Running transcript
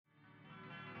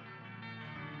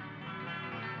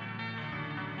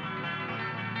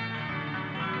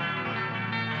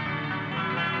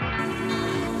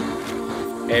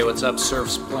Hey, what's up,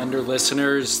 Surf Splendor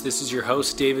listeners? This is your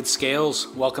host, David Scales.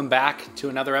 Welcome back to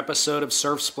another episode of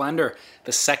Surf Splendor,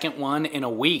 the second one in a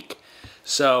week.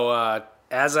 So,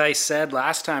 as I said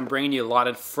last time, bringing you a lot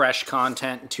of fresh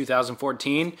content in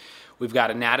 2014. We've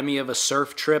got Anatomy of a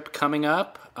Surf Trip coming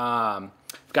up.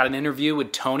 We've got an interview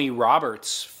with Tony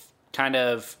Roberts, kind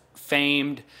of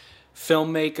famed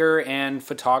filmmaker and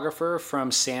photographer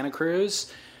from Santa Cruz,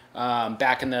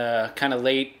 back in the kind of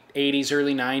late 80s,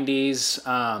 early 90s,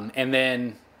 and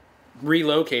then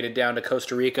relocated down to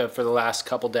Costa Rica for the last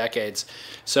couple decades.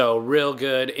 So real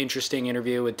good, interesting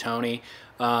interview with Tony.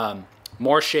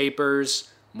 More shapers,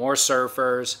 more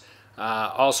surfers,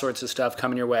 all sorts of stuff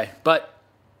coming your way. But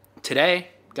today,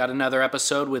 got another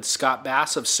episode with Scott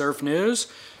Bass of Surf News.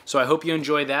 So I hope you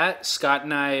enjoy that. Scott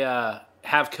and I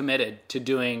have committed to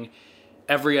doing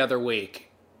every other week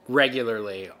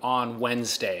regularly on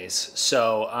Wednesdays.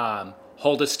 So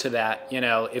hold us to that. You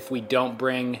know, if we don't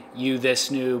bring you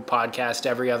this new podcast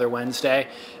every other Wednesday,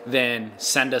 then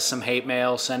send us some hate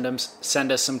mail, send us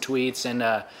some tweets, and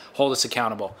hold us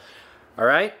accountable. All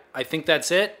right, I think that's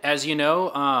it. As you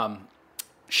know,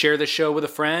 share the show with a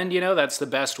friend. You know, that's the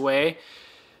best way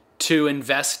to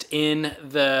invest in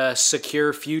the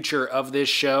secure future of this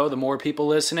show. The more people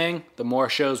listening, the more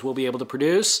shows we'll be able to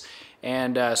produce.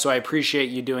 And so I appreciate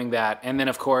you doing that. And then,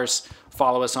 of course,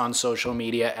 follow us on social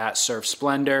media at Surf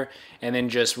Splendor, and then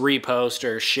just repost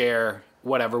or share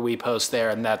whatever we post there.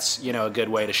 And that's, you know, a good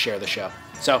way to share the show.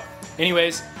 So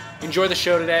anyways, enjoy the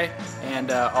show today,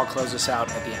 and I'll close this out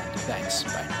at the end. Thanks.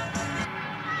 Bye.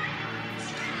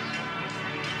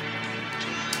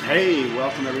 Hey,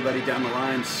 welcome everybody down the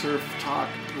line. Surf Talk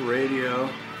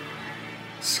Radio.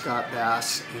 Scott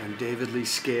Bass and David Lee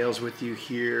Scales with you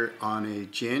here on a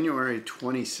January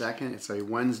 22nd. It's a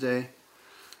Wednesday.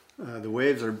 The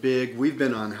waves are big. We've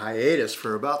been on hiatus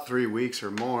for about 3 weeks or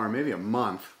more, maybe a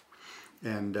month.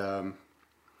 And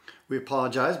we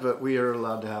apologize, but we are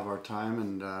allowed to have our time.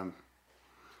 And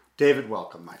David,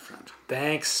 welcome, my friend.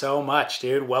 Thanks so much,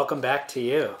 dude. Welcome back to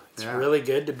you. It's really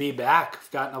good to be back.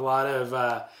 I've gotten a lot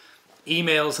of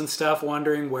emails and stuff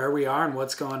wondering where we are and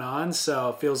what's going on, so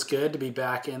it feels good to be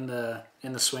back in the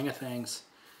swing of things.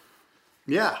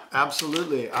 Yeah,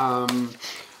 absolutely.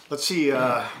 Let's see,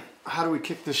 how do we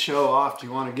kick the show off? Do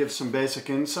you want to give some basic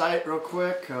insight real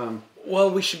quick? Well,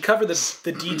 we should cover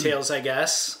the details, I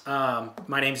guess.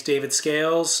 My name's David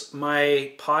Scales.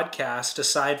 My podcast,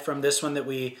 aside from this one that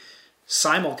we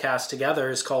simulcast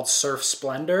together, is called Surf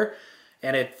Splendor.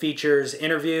 And it features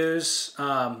interviews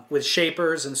with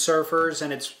shapers and surfers,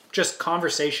 and it's just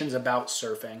conversations about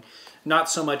surfing, not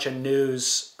so much a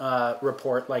news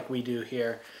report like we do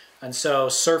here. And so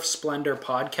Surf Splendor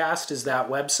Podcast is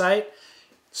that website.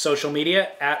 Social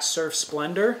media, at Surf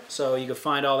Splendor, so you can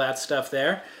find all that stuff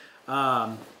there.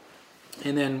 And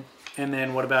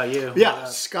then what about you? Yeah,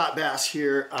 Scott Bass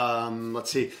here. Let's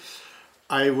see.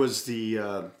 I was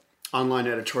the online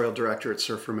editorial director at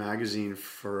Surfer Magazine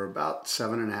for about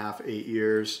 7.5, 8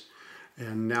 years.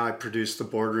 And now I produce the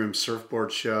Boardroom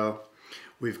Surfboard Show.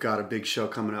 We've got a big show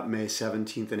coming up May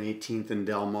 17th and 18th in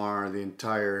Del Mar. The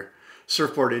entire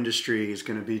surfboard industry is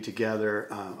going to be together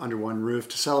under one roof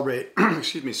to celebrate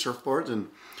surfboards and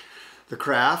the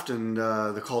craft and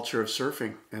the culture of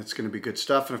surfing. And it's going to be good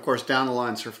stuff. And of course, Down the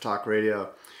Line Surf Talk Radio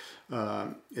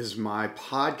is my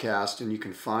podcast, and you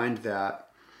can find that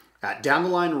at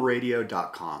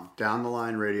downthelineradio.com.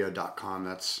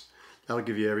 Downthelineradio.com. That'll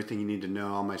give you everything you need to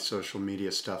know. All my social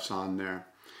media stuff's on there.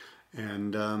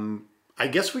 And I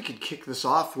guess we could kick this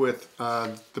off with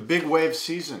the big wave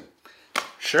season.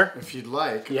 Sure. If you'd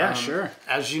like. Yeah, sure.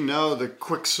 As you know, the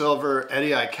Quicksilver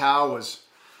Eddie Aikau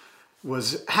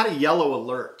had a yellow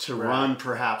alert to run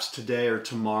perhaps today or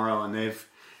tomorrow, and they've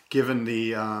given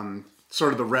the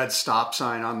sort of the red stop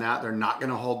sign on that. They're not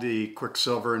going to hold the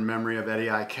Quicksilver in memory of Eddie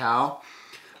Aikau,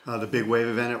 the big wave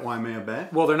event at Waimea Bay.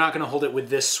 Well, they're not going to hold it with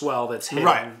this swell that's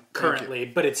hitting currently,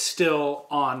 but it's still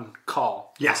on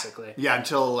call, basically. Yeah,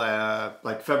 until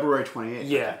like February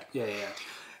 28th. Yeah.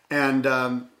 And,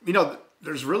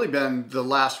 there's really been, the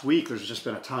last week, there's just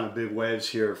been a ton of big waves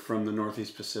here from the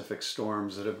Northeast Pacific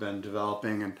storms that have been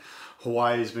developing, and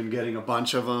Hawaii's been getting a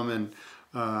bunch of them, and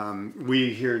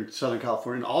we here in Southern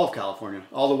California, all of California,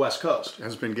 all the West Coast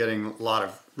has been getting a lot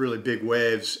of really big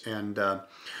waves. And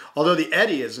although the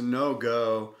Eddy is a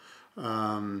no-go,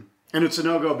 and it's a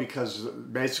no-go because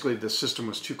basically the system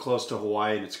was too close to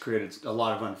Hawaii and it's created a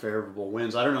lot of unfavorable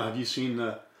winds. I don't know, have you seen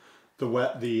the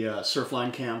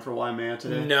Surfline cam for Waimea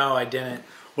today? No, I didn't.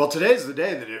 Well, today's the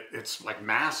day that it's like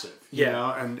massive, you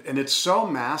know, and it's so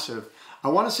massive. I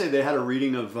want to say they had a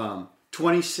reading of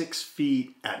 26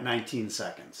 feet at 19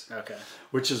 seconds. Okay.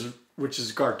 Which is which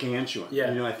is gargantuan.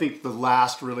 Yeah. You know, I think the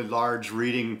last really large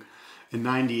reading in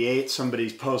 98, somebody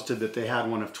posted that they had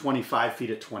one of 25 feet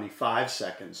at 25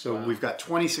 seconds. So Wow. we've got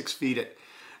 26 feet at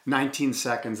 19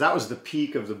 seconds. That was the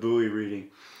peak of the buoy reading.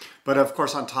 But of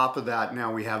course, on top of that,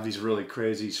 now we have these really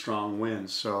crazy strong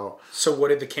winds. So what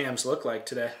did the cams look like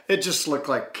today? it just looked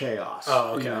like chaos.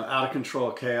 Oh, okay. You know, out of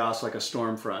control chaos, like a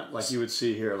storm front, like you would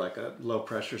see here, like a low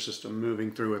pressure system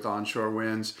moving through with onshore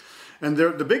winds. And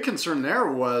the big concern there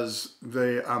was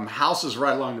the houses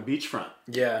right along the beachfront.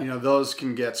 Yeah. You know, those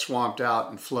can get swamped out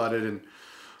and flooded. And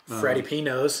Freddie P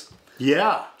knows.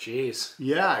 yeah, Jeez.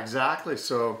 yeah, exactly.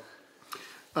 So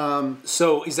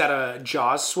So is that a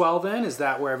Jaws swell then? Is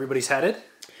that where everybody's headed?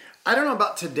 I don't know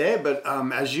about today, but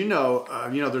as you know,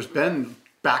 there's been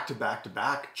back to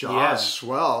back Jaws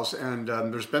swells, and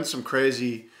there's been some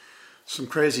crazy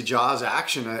Jaws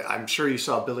action. I'm sure you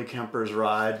saw Billy Kemper's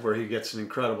ride where he gets an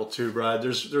incredible tube ride.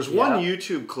 There's one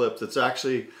YouTube clip that's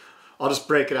actually, I'll just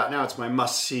break it out now. It's my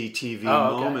must-see TV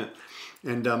moment.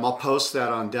 And I'll post that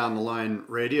on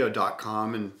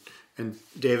downthelineradio.com, and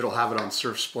David will have it on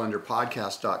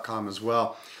surfsplendorpodcast.com as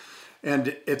well.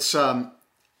 And it's,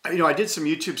 I did some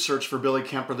YouTube search for Billy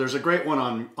Kemper. There's a great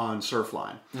one on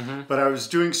Surfline. Mm-hmm. But I was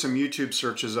doing some YouTube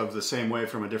searches of the same wave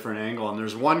from a different angle. And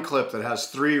there's one clip that has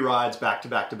 3 rides back to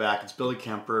back to back. It's Billy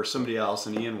Kemper, somebody else,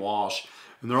 and Ian Walsh.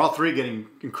 And they're all 3 getting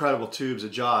incredible tubes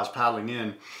of Jaws paddling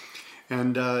in.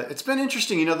 And it's been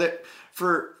interesting, that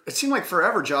it seemed like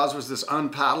forever Jaws was this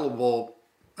unpaddleable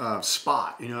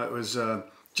spot. It was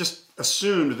just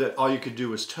assumed that all you could do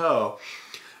was tow.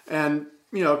 And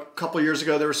a couple of years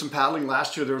ago, there was some paddling.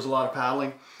 Last year, there was a lot of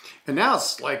paddling. And now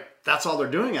it's like, that's all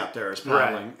they're doing out there is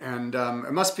paddling. Right. And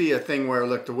it must be a thing where,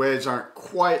 look, the waves aren't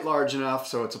quite large enough,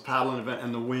 so it's a paddling event,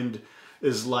 and the wind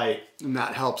is light, and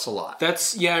that helps a lot.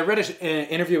 I read an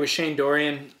interview with Shane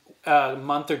Dorian a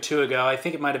month or 2 ago. I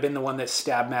think it might have been the one that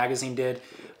Stab Magazine did.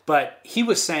 But he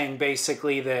was saying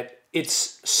basically that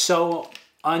it's so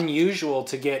unusual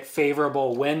to get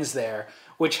favorable winds there,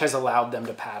 which has allowed them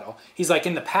to paddle. He's like,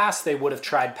 in the past, they would have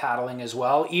tried paddling as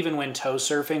well, even when tow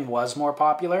surfing was more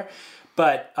popular,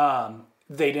 but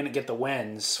they didn't get the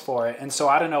winds for it. And so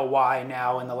I don't know why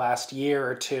now in the last year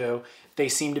or 2, they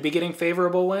seem to be getting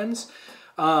favorable winds.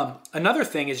 Another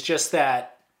thing is just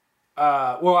that,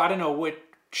 I don't know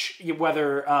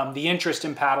whether the interest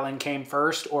in paddling came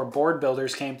first or board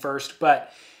builders came first,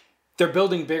 but they're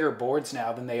building bigger boards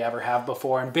now than they ever have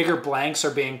before, and bigger blanks are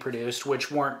being produced,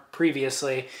 which weren't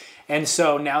previously. And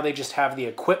so now they just have the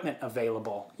equipment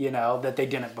available, that they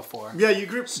didn't before. Yeah, you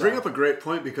bring up a great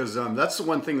point, because that's the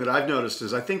one thing that I've noticed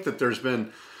is I think that there's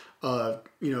been, a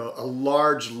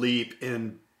large leap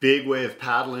in big wave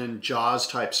paddling, Jaws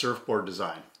type surfboard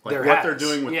design. Like they're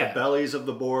doing with the bellies of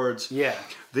the boards. Yeah.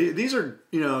 These are,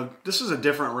 this is a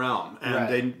different realm,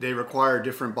 and they require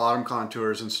different bottom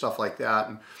contours and stuff like that.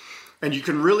 And you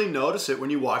can really notice it when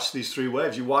you watch these 3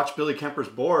 waves. You watch Billy Kemper's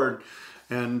board,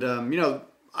 and,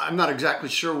 I'm not exactly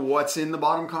sure what's in the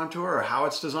bottom contour or how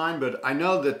it's designed, but I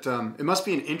know that it must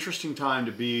be an interesting time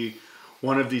to be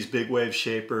one of these big wave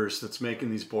shapers that's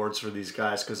making these boards for these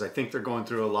guys, because I think they're going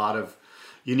through a lot of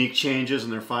unique changes,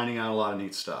 and they're finding out a lot of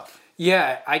neat stuff.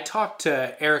 Yeah, I talked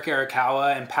to Eric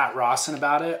Arakawa and Pat Rawson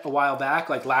about it a while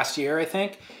back, like last year, I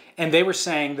think, and they were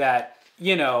saying that,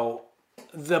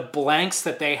 the blanks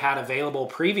that they had available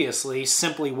previously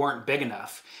simply weren't big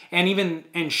enough. And even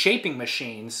in shaping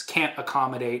machines can't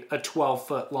accommodate a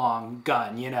 12-foot long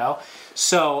gun,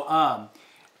 So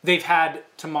they've had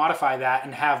to modify that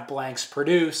and have blanks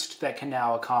produced that can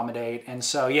now accommodate. And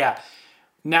so,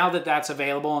 now that that's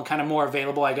available and kind of more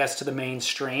available, I guess, to the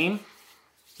mainstream,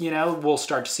 we'll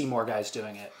start to see more guys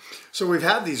doing it. So we've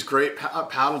had these great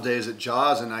paddle days at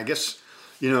Jaws, and I guess,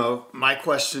 my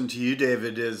question to you,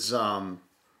 David, is, do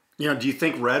you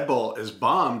think Red Bull is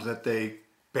bummed that they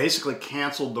basically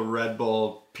canceled the Red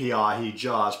Bull Piahi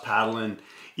Jaws paddling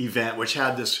event, which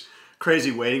had this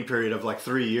crazy waiting period of like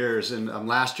 3 years, and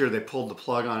last year they pulled the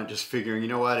plug on it, just figuring,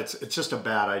 it's just a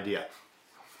bad idea.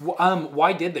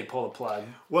 Why did they pull the plug?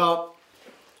 Well,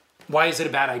 why is it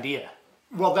a bad idea?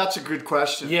 Well, that's a good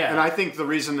question. Yeah. And I think the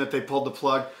reason that they pulled the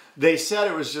plug, they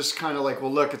said it was just kind of like,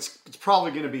 well, look, it's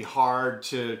probably going to be hard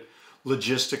to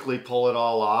logistically pull it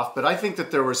all off. But I think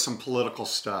that there was some political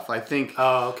stuff. I think,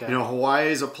 Hawaii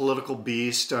is a political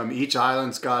beast. Each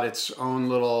island's got its own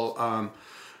little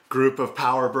group of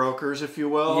power brokers, if you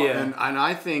will. Yeah. And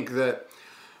I think that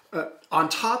on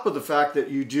top of the fact that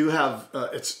you do have,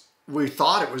 we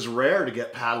thought it was rare to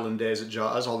get paddling days at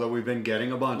Jaws, although we've been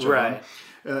getting a bunch of them.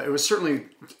 It was certainly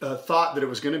thought that it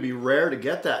was going to be rare to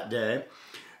get that day.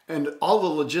 and all the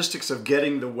logistics of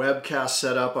getting the webcast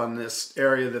set up on this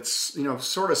area that's,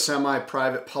 sort of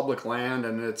semi-private public land,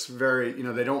 and it's very,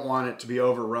 they don't want it to be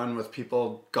overrun with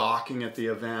people gawking at the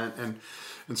event, and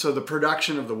so the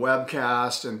production of the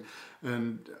webcast and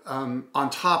on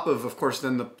top of course,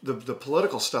 then the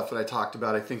political stuff that I talked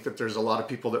about, I think that there's a lot of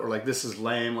people that were like, this is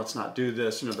lame, let's not do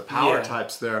this, the power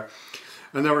types there.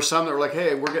 And there were some that were like,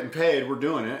 hey, we're getting paid, we're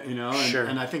doing it,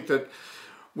 and I think that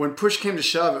when push came to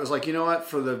shove, it was like, you know what,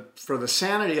 for the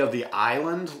sanity of the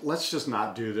island, let's just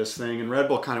not do this thing. And Red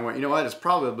Bull kind of went, you know what, it's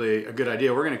probably a good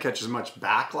idea. We're going to catch as much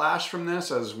backlash from this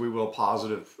as we will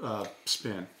positive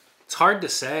spin. It's hard to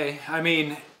say. I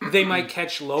mean, they might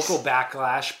catch local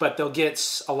backlash, but they'll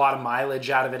get a lot of mileage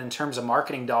out of it in terms of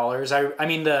marketing dollars. I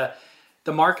mean, the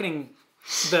marketing,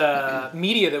 the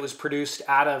media that was produced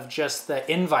out of just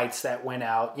the invites that went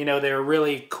out, they were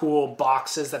really cool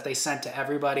boxes that they sent to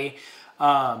everybody.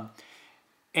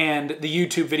 And the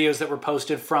YouTube videos that were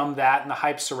posted from that and the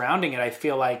hype surrounding it, I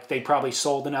feel like they probably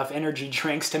sold enough energy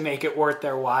drinks to make it worth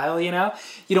their while, You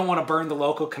don't want to burn the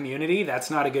local community. That's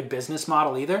not a good business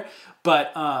model either.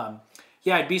 But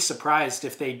I'd be surprised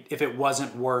if it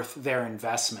wasn't worth their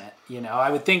investment.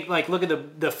 I would think, like, look at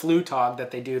the Flutog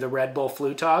that they do, the Red Bull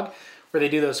Flutog, where they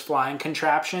do those flying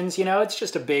contraptions. It's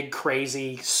just a big,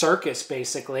 crazy circus,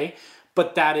 basically.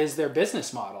 But that is their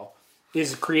business model,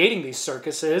 is creating these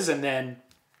circuses, and then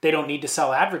they don't need to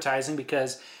sell advertising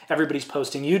because everybody's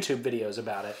posting YouTube videos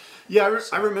about it. Yeah,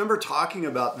 I remember talking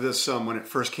about this when it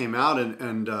first came out,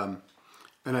 and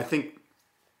I think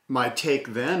my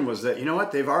take then was that,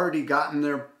 they've already gotten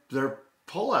their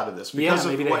pull out of this because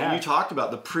of what you talked about.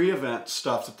 The pre-event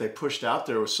stuff that they pushed out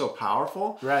there was so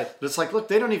powerful. Right. It's like, look,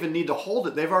 they don't even need to hold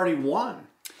it. They've already won.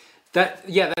 That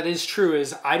is true.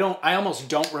 I almost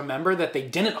don't remember that they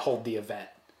didn't hold the event.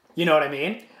 You know what I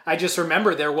mean? I just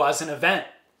remember there was an event.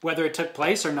 Whether it took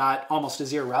place or not almost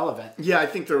is irrelevant. Yeah, I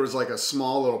think there was like a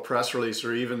small little press release,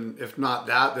 or even if not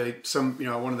that,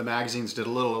 one of the magazines did a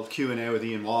little Q&A with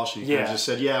Ian Walsh, and he kind of just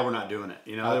said, yeah, we're not doing it.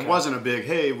 It wasn't a big,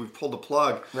 hey, we've pulled the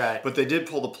plug. Right. But they did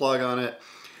pull the plug on it.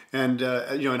 And,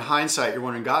 in hindsight, you're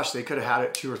wondering, gosh, they could have had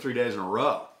it 2 or 3 days in a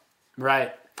row.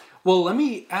 Right. Well, let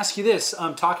me ask you this.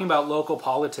 Talking about local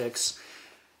politics,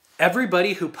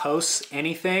 everybody who posts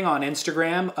anything on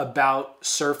Instagram about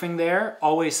surfing there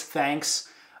always thanks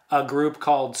a group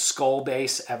called Skull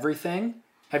Base Everything.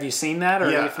 Have you seen that, or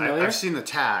are you familiar? I've seen the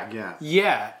tag, yeah.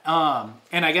 Yeah,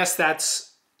 and I guess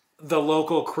that's the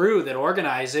local crew that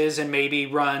organizes and maybe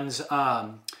runs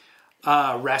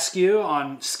rescue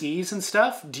on skis and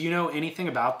stuff. Do you know anything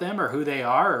about them, or who they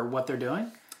are, or what they're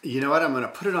doing? You know what? I'm going to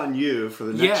put it on you for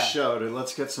the next show to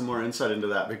let's get some more insight into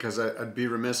that, because I'd be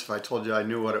remiss if I told you I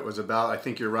knew what it was about. I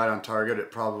think you're right on target.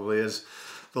 It probably is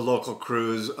the local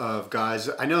crews of guys.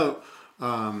 I know...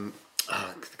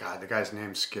 the guy's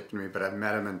name skipped me, but I've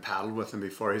met him and paddled with him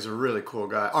before. He's a really cool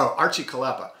guy. Oh, Archie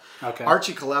Kalepa. Okay.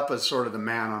 Archie Kalepa is sort of the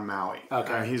man on Maui.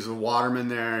 Okay. He's a waterman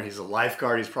there. He's a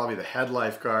lifeguard. He's probably the head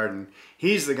lifeguard, and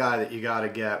he's the guy that you got to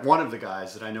get. One of the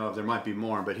guys that I know of. There might be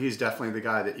more, but he's definitely the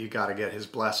guy that you got to get his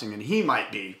blessing, and he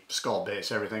might be Skull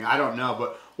Base Everything. I don't know,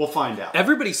 but we'll find out.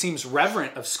 Everybody seems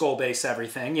reverent of Skull Base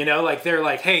Everything. Like they're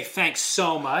like, hey, thanks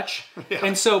so much. Yeah.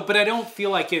 And so, but I don't feel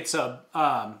like it's a...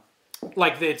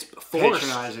 like it's forced.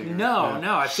 Patronizing. No.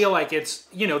 I feel like it's,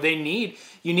 you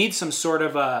need some sort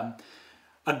of a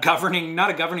governing, not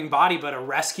a governing body, but a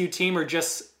rescue team, or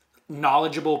just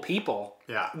knowledgeable people.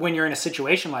 Yeah. When you're in a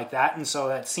situation like that, and so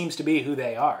that seems to be who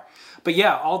they are. But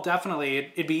yeah, I'll definitely.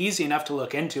 It'd be easy enough to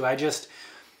look into. I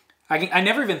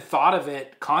never even thought of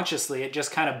it consciously. It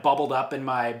just kind of bubbled up in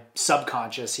my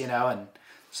subconscious, and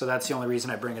so that's the only reason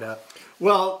I bring it up.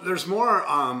 Well, there's more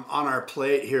on our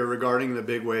plate here regarding the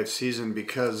big wave season,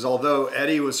 because although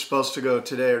Eddie was supposed to go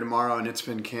today or tomorrow and it's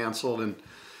been canceled, and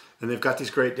they've got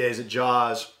these great days at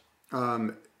Jaws,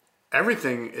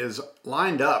 everything is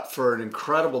lined up for an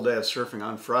incredible day of surfing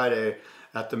on Friday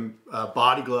at the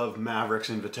Body Glove Mavericks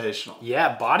Invitational.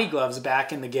 Yeah, Body Glove's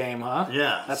back in the game, huh?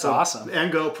 Yeah. That's awesome.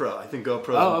 And GoPro. I think GoPro's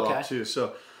involved too.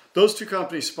 So those two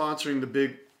companies sponsoring the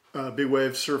big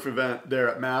wave surf event there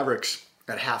at Mavericks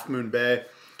at Half Moon Bay.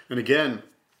 And again,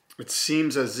 it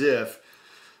seems as if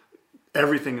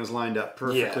everything is lined up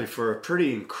perfectly for a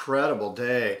pretty incredible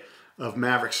day of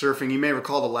Maverick surfing. You may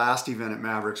recall the last event at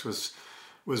Mavericks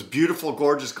was beautiful,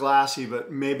 gorgeous, glassy,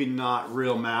 but maybe not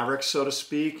real Mavericks, so to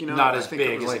speak. Not as I think big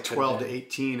it was as like 12 to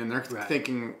 18, and they're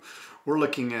thinking we're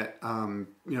looking at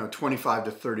 25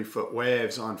 to 30 foot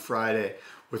waves on Friday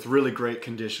with really great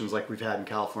conditions like we've had in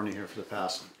California here for the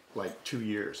past like 2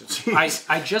 years, it seems.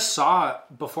 I just saw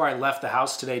before I left the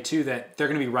house today too that they're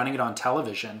going to be running it on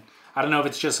television. I don't know if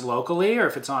it's just locally or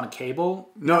if it's on a cable.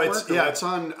 No, network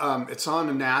it's on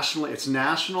a nationally. It's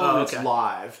national and okay. it's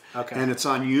live. Okay. And it's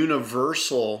on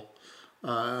Universal.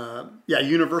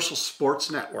 Universal Sports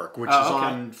Network, which is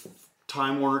on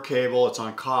Time Warner Cable. It's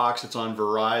on Cox. It's on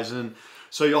Verizon.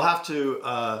 So you'll have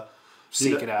to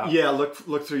seek it out. Yeah,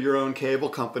 look through your own cable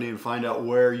company and find out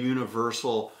where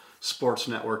Universal Sports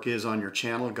Network is on your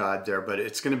channel guide there. But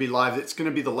it's going to be live. It's going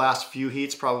to be the last few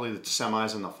heats, probably the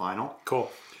semis and the final. Cool.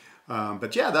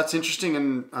 But yeah, that's interesting,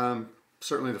 and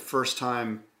certainly the first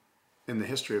time in the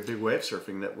history of big wave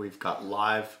surfing that we've got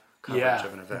live coverage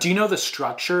of an event. Do you know the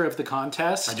structure of the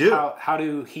contest? I do. How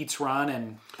do heats run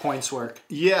and points work?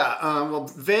 Yeah, well,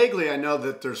 vaguely I know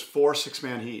that there's 4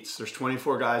 6-man heats. There's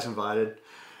 24 guys invited,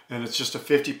 and it's just a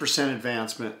 50%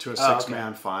 advancement to a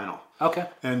 6-man final. Okay.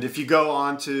 And if you go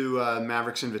on to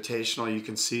Maverick's Invitational, you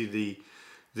can see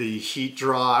the heat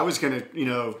draw. I was going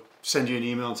to, send you an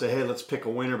email and say, hey, let's pick a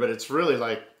winner, but it's really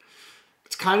like,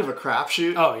 it's kind of a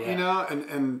crapshoot. Oh, yeah.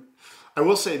 And I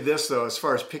will say this, though, as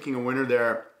far as picking a winner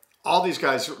there, all these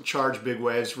guys charge big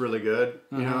waves really good,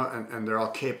 and they're all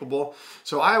capable.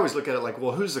 So I always look at it like,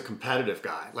 well, who's the competitive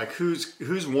guy? Like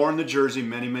who's worn the jersey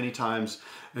many, many times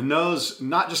and knows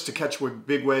not just to catch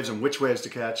big waves and which waves to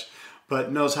catch,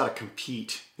 but knows how to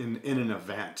compete in an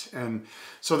event. And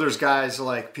so there's guys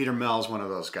like Peter Mell's one of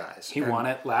those guys. He won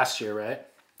it last year, right?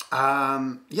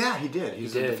 Yeah, he did.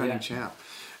 He's a defending champ.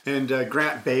 And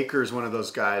Grant Baker is one of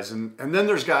those guys. And then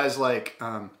there's guys like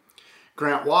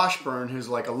Grant Washburn, who's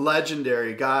like a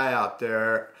legendary guy out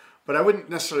there. But I wouldn't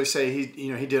necessarily say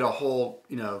he did a whole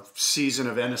season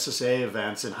of NSSA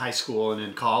events in high school and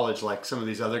in college like some of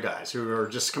these other guys who are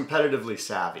just competitively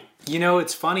savvy.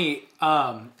 It's funny.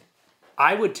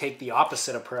 I would take the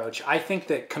opposite approach. I think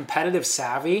that competitive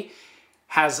savvy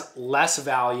has less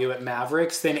value at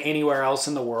Mavericks than anywhere else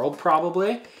in the world,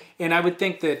 probably. And I would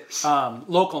think that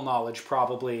local knowledge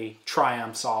probably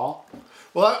triumphs all.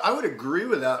 Well, I would agree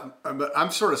with that, but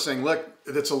I'm sort of saying, look,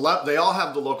 they all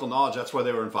have the local knowledge. That's why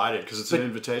they were invited, because it's an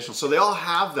invitational. So they all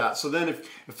have that. So then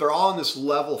if they're all in this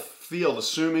level field,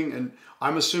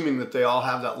 I'm assuming that they all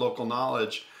have that local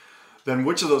knowledge, then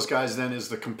which of those guys then is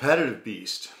the competitive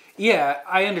beast? Yeah,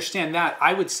 I understand that.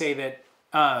 I would say that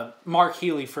Mark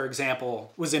Healy, for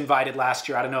example, was invited last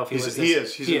year. I don't know if he was. He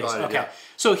is. He's invited. Okay, yeah.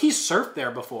 So he's surfed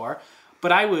there before,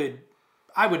 but I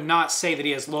would not say that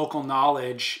he has local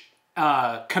knowledge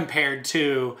compared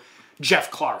to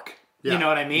Jeff Clark. Yeah. You know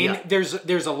what I mean? Yeah.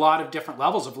 There's a lot of different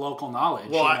levels of local knowledge.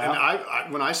 Well, I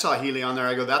when I saw Healy on there,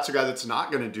 I go, that's a guy that's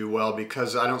not going to do well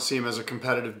because I don't see him as a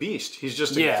competitive beast. He's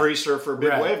just a free surfer,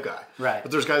 big wave guy. Right.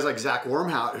 But there's guys like Zach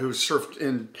Wormhout who surfed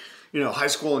in high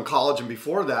school and college and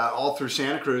before that, all through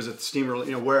Santa Cruz at the steamer,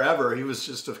 wherever. He was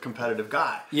just a competitive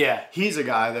guy. Yeah. He's a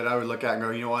guy that I would look at and go,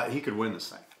 you know what, he could win this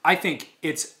thing. I think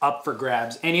it's up for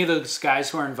grabs. Any of those guys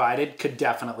who are invited could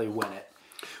definitely win it.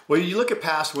 Well, you look at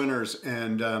past winners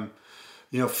and,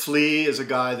 Flea is a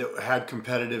guy that had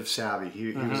competitive savvy.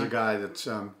 He was a guy that's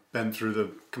been through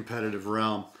the competitive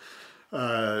realm.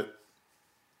 Greg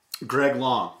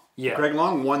Long. Yeah. Greg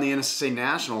Long won the NSSA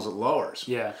Nationals at Lowers.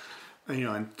 Yeah.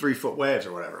 In 3-foot waves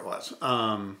or whatever it was.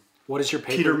 What is your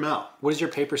paper? Peter Mell. What does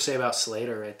your paper say about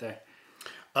Slater right there?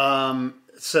 It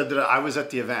said that I was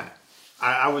at the event.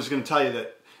 I was going to tell you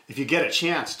that if you get a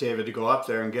chance, David, to go up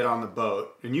there and get on the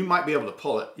boat, and you might be able to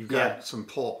pull it. You've got some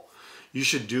pull. You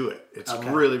should do it. It's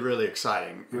really, really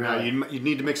exciting. Really? You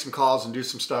need to make some calls and do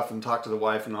some stuff and talk to the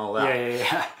wife and all that.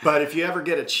 Yeah. But if you ever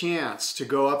get a chance to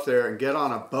go up there and get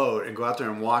on a boat and go out there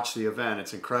and watch the event,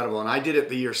 it's incredible. And I did it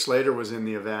the year Slater was in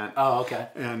the event. Oh, okay.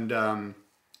 And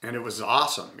it was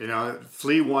awesome.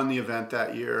 Flea won the event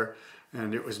that year,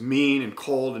 and it was mean and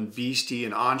cold and beastie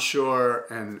and onshore,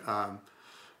 and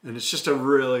it's just a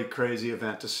really crazy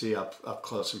event to see up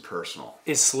close and personal.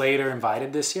 Is Slater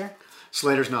invited this year?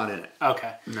 Slater's not in it.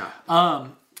 Okay. No.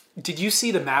 Did you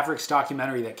see the Mavericks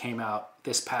documentary that came out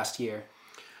this past year?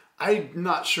 I'm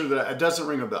not sure that it doesn't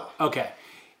ring a bell. Okay.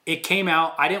 It came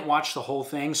out. I didn't watch the whole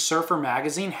thing. Surfer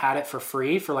Magazine had it for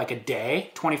free for like a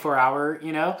day, 24-hour,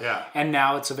 Yeah. And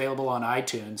now it's available on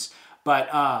iTunes. But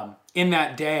in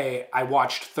that day, I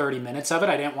watched 30 minutes of it.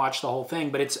 I didn't watch the whole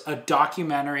thing, but it's a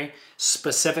documentary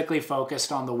specifically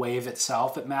focused on the wave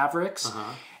itself at Mavericks.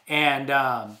 And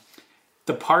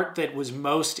the part that was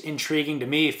most intriguing to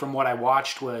me from what I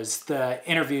watched was the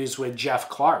interviews with Jeff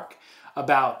Clark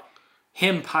about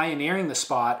him pioneering the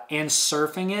spot and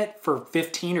surfing it for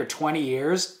 15 or 20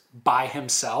 years by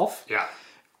himself. Yeah.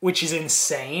 Which is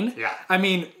insane. Yeah. I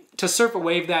mean, to surf a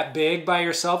wave that big by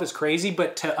yourself is crazy,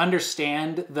 but to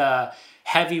understand the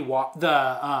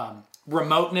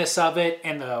remoteness of it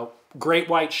and the great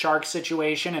white shark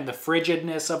situation and the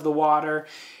frigidness of the water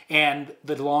and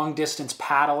the long distance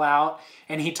paddle out.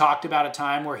 And he talked about a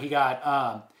time where he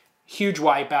got huge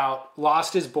wipeout,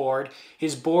 lost his board.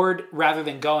 His board, rather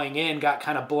than going in, got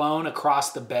kind of blown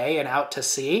across the bay and out to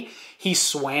sea. He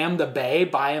swam the bay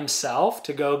by himself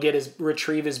to go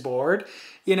retrieve his board,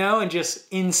 and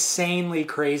just insanely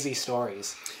crazy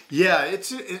stories. Yeah, it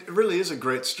really is a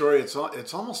great story. It's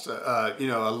almost a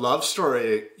love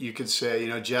story, you could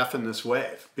say. Jeff and this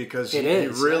wave, because he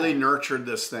really nurtured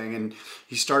this thing, and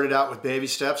he started out with baby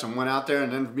steps and went out there,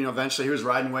 and then eventually he was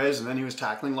riding waves, and then he was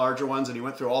tackling larger ones, and he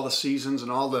went through all the seasons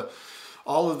and all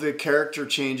of the character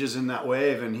changes in that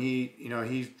wave, and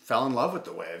he fell in love with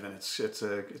the wave, and it's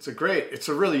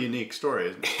a really unique story.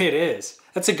 Isn't it? It is.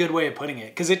 That's a good way of putting it,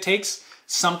 because it takes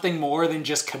something more than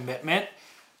just commitment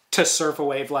to surf a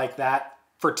wave like that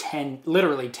for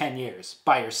literally 10 years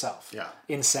by yourself. Yeah.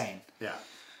 Insane. Yeah.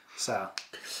 So.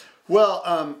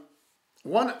 Well,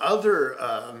 one other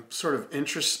sort of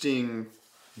interesting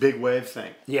big wave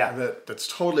thing that's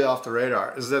totally off the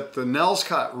radar is that the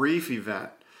Nelscott Reef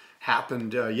event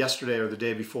happened yesterday or the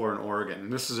day before in Oregon.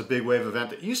 And this is a big wave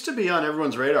event that used to be on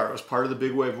everyone's radar. It was part of the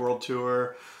Big Wave World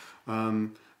Tour.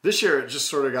 This year it just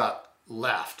sort of got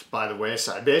left by the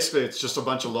wayside. Basically, it's just a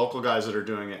bunch of local guys that are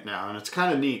doing it now, and it's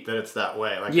kind of neat that it's that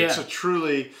way. It's a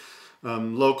truly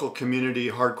local community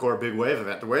hardcore big wave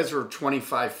event. The waves were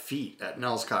 25 feet at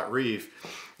Nelscott Reef,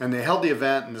 and they held the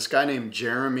event, and this guy named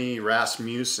Jeremy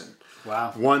Rasmussen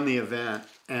won the event.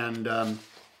 And I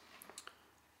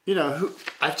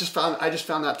just found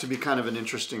that to be kind of an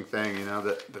interesting thing.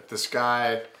 That this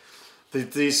guy,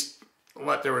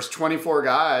 there was 24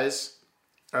 guys.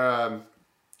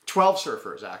 12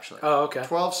 surfers, actually. Oh, okay.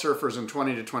 12 surfers in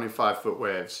 20 to 25 foot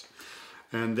waves.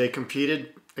 And they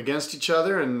competed against each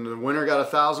other, and the winner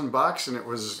got $1,000, and it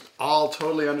was all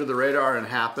totally under the radar and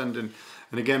happened. And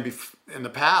again, in the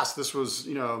past, this was,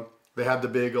 they had the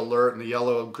big alert and the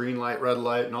yellow, green light, red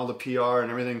light, and all the PR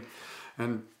and everything.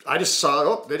 And I just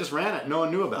saw they just ran it. No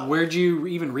one knew about it. Where'd you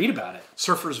even read about it?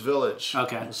 Surfers Village.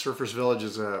 Okay. Surfers Village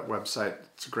is a website.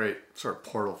 It's a great sort of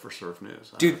portal for surf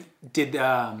news. Did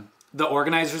the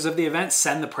organizers of the event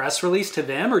send the press release to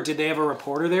them, or did they have a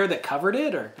reporter there that covered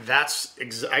it? Or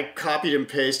I copied and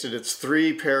pasted. It's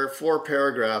 4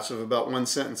 paragraphs of about one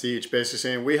sentence each, basically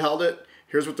saying we held it.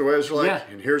 Here's what the waves were like,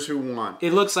 and here's who won.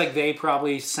 It looks like they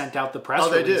probably sent out the press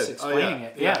release explaining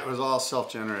it. Yeah, it was all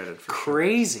self-generated.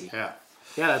 Crazy. Sure.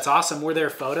 Yeah, that's awesome. Were there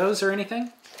photos or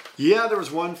anything? Yeah, there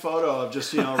was one photo of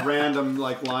just random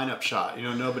lineup shot.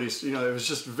 Nobody's. It was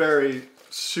just very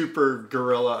super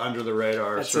guerrilla under the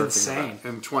radar. That's surfing insane.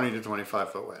 In 20 to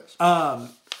 25 foot waves.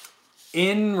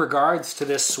 In regards to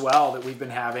this swell that we've been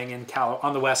having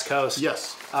on the West Coast,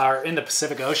 yes, or in the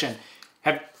Pacific Ocean,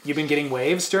 have you been getting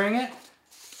waves during it?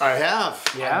 I have.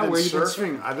 Yeah, where you been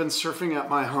surfing? I've been surfing at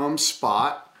my home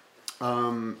spot,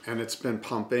 and it's been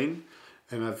pumping,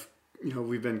 and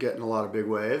we've been getting a lot of big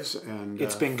waves, and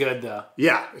it's been good though.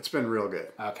 Yeah, it's been real good.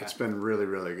 Okay, it's been really,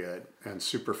 really good and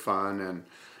super fun, and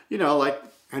like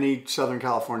any Southern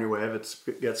California wave,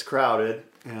 it gets crowded,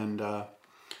 and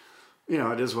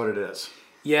it is what it is.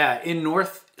 Yeah,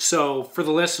 so for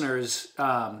the listeners,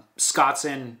 Scott's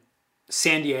in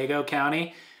San Diego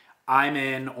County. I'm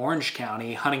in Orange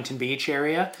County, Huntington Beach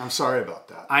area. I'm sorry about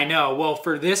that. I know. Well,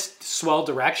 for this swell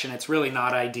direction, it's really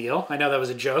not ideal. I know that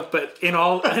was a joke, but in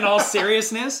all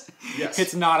seriousness, yes,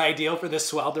 it's not ideal for this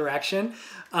swell direction.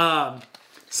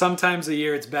 Sometimes a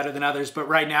year it's better than others, but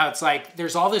right now it's like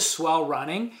there's all this swell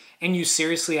running, and you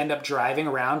seriously end up driving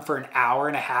around for an hour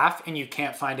and a half, and you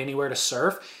can't find anywhere to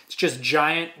surf. It's just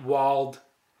giant walled,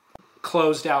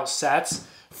 closed out sets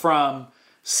from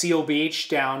Seal Beach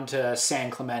down to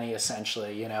San Clemente,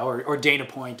 essentially, or Dana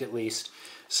Point at least.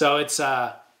 So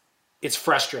it's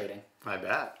frustrating. I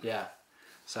bet. Yeah.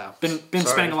 So been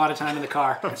spending a lot of time in the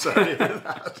car. I'm sorry to hear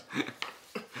that.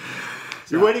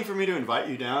 You're waiting for me to invite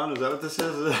you down? Is that what this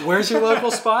is? Where's your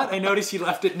local spot? I noticed you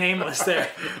left it nameless there.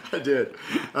 I did.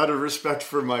 Out of respect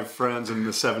for my friends and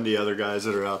the 70 other guys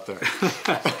that are out there.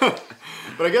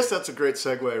 But I guess that's a great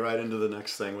segue right into the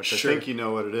next thing, which I think you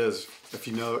know what it is. If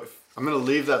I'm going to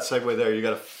leave that segue there. You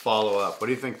got to follow up. What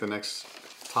do you think the next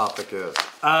topic is?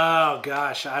 Oh,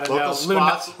 gosh. I don't know.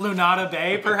 Lunada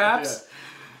Bay, perhaps? Yeah.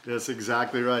 That's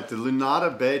exactly right. The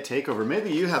Lunada Bay takeover.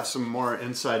 Maybe you have some more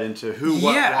insight into who,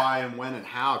 what, why, and when, and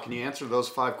how. Can you answer those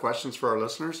 5 questions for our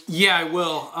listeners? Yeah, I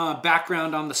will.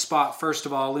 Background on the spot, first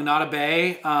of all. Lunada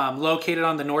Bay, located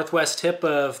on the northwest tip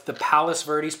of the Palos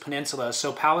Verdes Peninsula.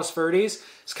 So Palos Verdes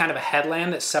is kind of a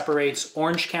headland that separates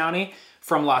Orange County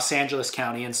from Los Angeles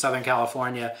County in Southern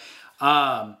California.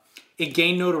 It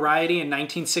gained notoriety in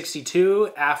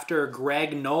 1962 after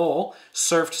Greg Knoll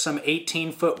surfed some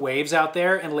 18-foot waves out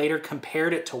there and later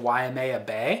compared it to Waimea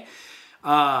Bay.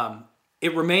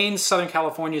 It remains Southern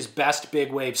California's best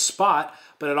big wave spot,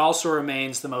 but it also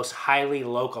remains the most highly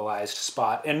localized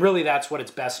spot. And really that's what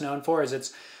it's best known for, is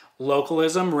its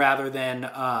localism rather than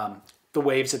the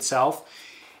waves itself.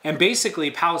 And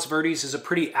basically, Palos Verdes is a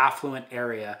pretty affluent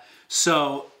area.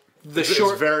 So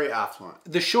it's very affluent.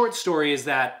 The short story is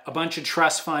that a bunch of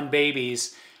trust fund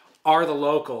babies are the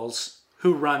locals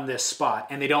who run this spot,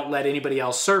 and they don't let anybody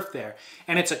else surf there.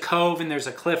 And it's a cove, and there's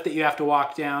a cliff that you have to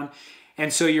walk down.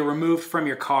 And so you're removed from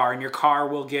your car, and your car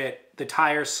will get the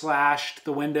tires slashed,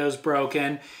 the windows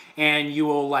broken, and you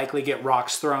will likely get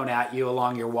rocks thrown at you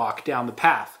along your walk down the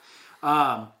path.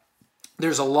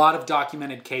 There's a lot of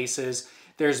documented cases.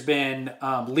 There's been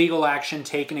legal action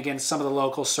taken against some of the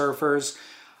local surfers.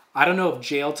 I don't know if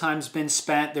jail time's been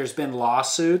spent. There's been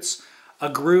lawsuits. A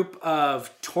group of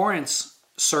Torrance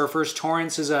surfers,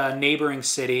 Torrance is a neighboring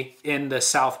city in the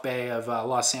South Bay of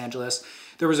Los Angeles.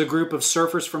 There was a group of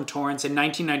surfers from Torrance in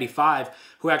 1995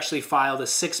 who actually filed a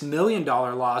 $6 million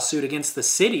lawsuit against the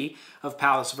city of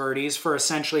Palos Verdes for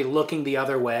essentially looking the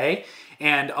other way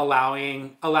and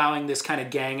allowing this kind of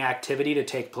gang activity to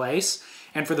take place,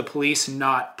 and for the police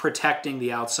not protecting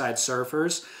the outside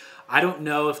surfers. I don't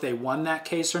know if they won that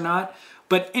case or not.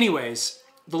 But anyways,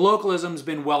 the localism's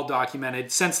been well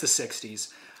documented since the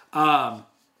 60s.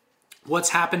 What's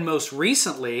happened most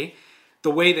recently,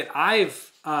 the way that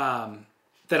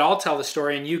that I'll tell the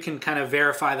story, and you can kind of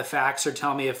verify the facts or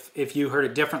tell me if you heard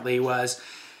it differently, was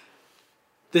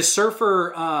this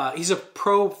surfer, he's a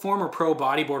former pro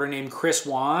bodyboarder named Chris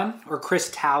Wan, or Chris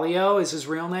Talio is his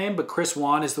real name, but Chris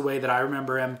Wan is the way that I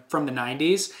remember him from the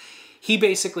 90s. He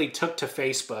basically took to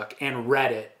Facebook and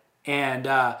Reddit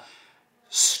and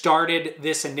started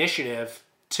this initiative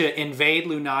to invade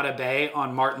Lunada Bay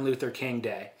on Martin Luther King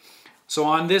Day. So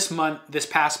on this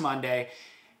past Monday,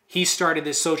 he started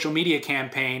this social media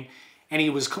campaign, and he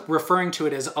was referring to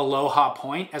it as Aloha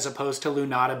Point as opposed to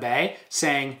Lunada Bay,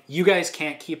 saying, you guys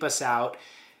can't keep us out.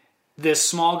 This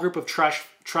small group of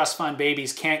trust fund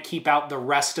babies can't keep out the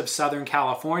rest of Southern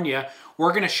California.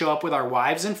 We're going to show up with our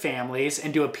wives and families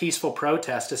and do a peaceful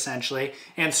protest, essentially,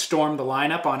 and storm the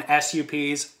lineup on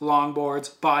SUPs,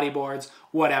 longboards, bodyboards,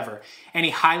 whatever. And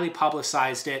he highly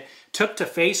publicized it, took to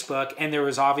Facebook, and there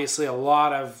was obviously a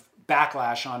lot of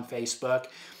backlash on Facebook.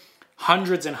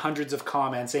 Hundreds and hundreds of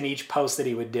comments in each post that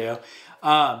he would do.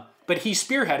 But he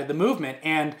spearheaded the movement,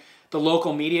 and the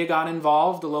local media got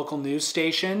involved, the local news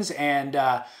stations, and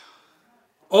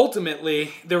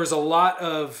ultimately there was a lot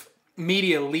of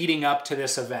media leading up to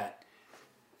this event.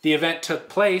 The event took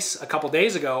place a couple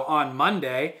days ago on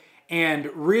Monday and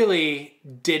really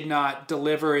did not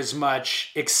deliver as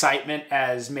much excitement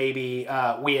as maybe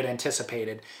we had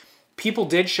anticipated. People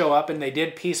did show up and they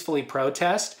did peacefully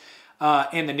protest.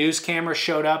 And the news camera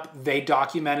showed up. They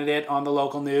documented it on the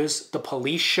local news. The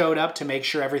police showed up to make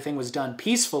sure everything was done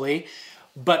peacefully.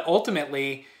 But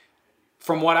ultimately,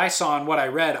 from what I saw and what I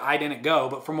read, I didn't go.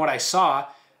 But from what I saw,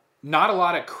 not a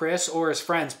lot of Chris or his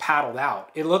friends paddled out.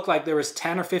 It looked like there was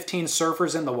 10 or 15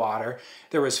 surfers in the water.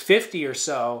 There was 50 or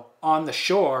so on the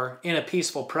shore in a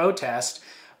peaceful protest.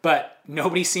 But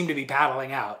nobody seemed to be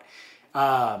paddling out.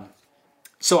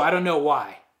 So I don't know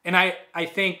why. And I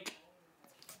think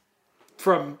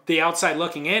from the outside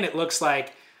looking in, it looks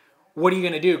like, what are you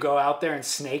going to do? Go out there and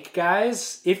snake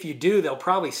guys? If you do, they'll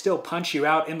probably still punch you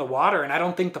out in the water. And I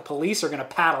don't think the police are going to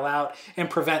paddle out and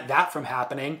prevent that from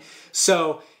happening.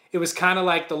 So it was kind of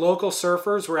like the local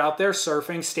surfers were out there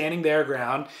surfing, standing their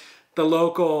ground. The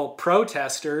local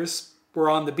protesters were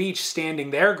on the beach standing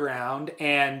their ground,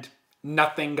 and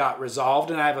nothing got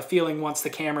resolved. And I have a feeling once the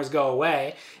cameras go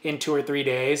away in 2 or 3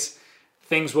 days,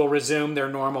 things will resume their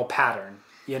normal pattern,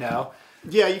 you know?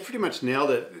 Yeah, you pretty much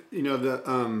nailed it. You know,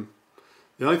 the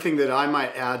only thing that I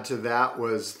might add to that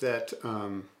was that,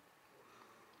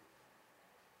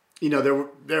 you know,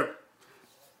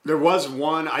 there was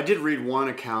one, I did read one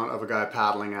account of a guy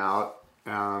paddling out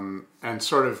and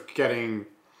sort of getting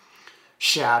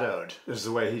shadowed, is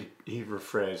the way he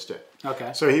rephrased it.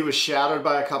 Okay. So he was shadowed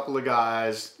by a couple of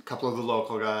guys, a couple of the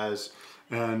local guys.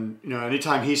 And, you know,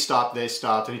 anytime he stopped, they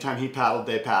stopped. Anytime he paddled,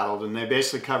 they paddled. And they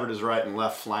basically covered his right and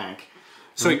left flank.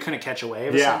 So he couldn't catch a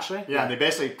wave, essentially? Yeah, and they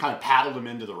basically kind of paddled him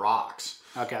into the rocks,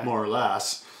 okay, more or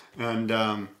less. And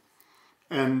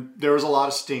there was a lot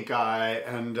of stink eye,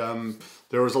 and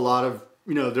there was a lot of,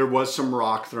 you know, there was some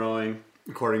rock throwing,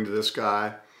 according to this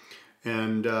guy.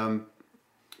 And,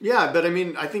 yeah, but I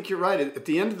mean, I think you're right. At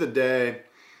the end of the day,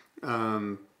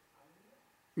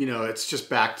 it's just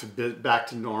back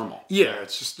to normal. Yeah.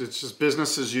 It's just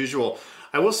business as usual.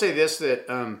 I will say this, that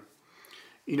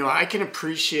I can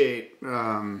appreciate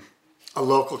a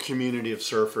local community of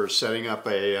surfers setting up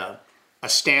a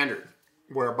standard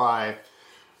whereby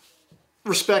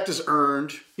respect is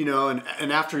earned,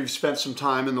 and after you've spent some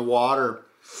time in the water,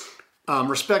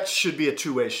 respect should be a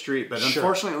two-way street. But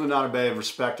unfortunately, Lunada Bay,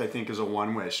 respect, I think, is a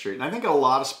one-way street. And I think in a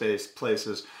lot of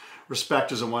places,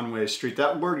 respect is a one-way street.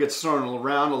 That word gets thrown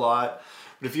around a lot.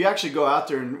 But if you actually go out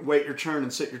there and wait your turn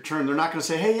and sit your turn, they're not going to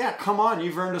say, hey, yeah, come on,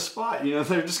 you've earned a spot. They're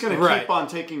just going to keep on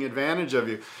taking advantage of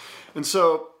you. And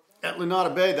so at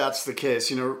Lunada Bay, that's the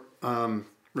case.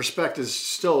 Respect is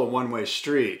still a one-way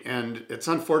street. And it's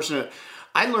unfortunate.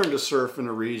 I learned to surf in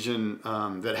a region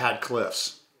that had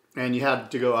cliffs. And you had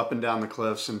to go up and down the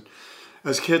cliffs. And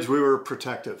as kids, we were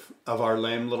protective of our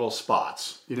lame little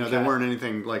spots. They weren't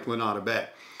anything like Lunada Bay.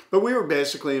 But we were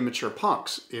basically immature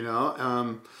punks,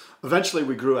 Eventually,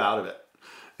 we grew out of it.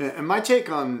 And my take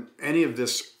on any of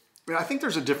this, I think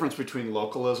there's a difference between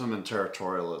localism and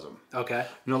territorialism. Okay.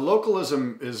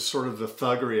 Localism is sort of the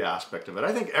thuggery aspect of it.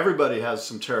 I think everybody has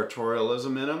some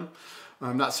territorialism in them.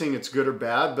 I'm not saying it's good or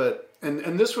bad, but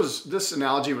and this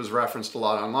analogy was referenced a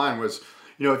lot online. Was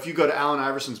if you go to Allen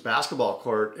Iverson's basketball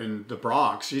court in the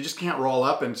Bronx, you just can't roll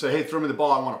up and say, "Hey, throw me the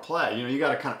ball, I want to play." You got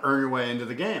to kind of earn your way into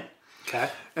the game. Okay.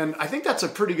 And I think that's a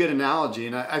pretty good analogy.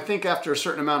 And I think after a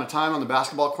certain amount of time on the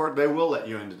basketball court, they will let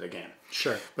you into the game.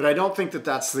 Sure. But I don't think that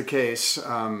that's the case at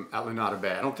Lunada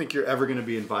Bay. I don't think you're ever going to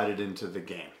be invited into the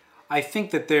game. I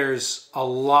think that there's a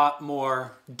lot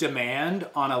more demand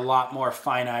on a lot more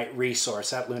finite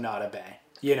resource at Lunada Bay.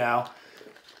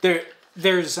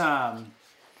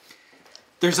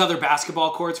 There's other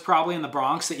basketball courts probably in the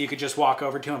Bronx that you could just walk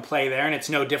over to and play there, and it's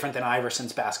no different than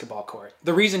Iverson's basketball court.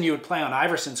 The reason you would play on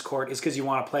Iverson's court is because you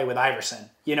want to play with Iverson.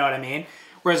 You know what I mean?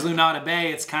 Whereas Lunada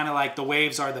Bay, it's kind of like the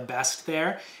waves are the best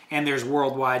there, and there's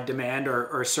worldwide demand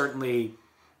or certainly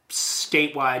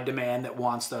statewide demand that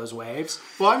wants those waves.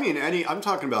 Well, I'm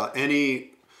talking about any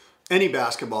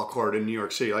basketball court in New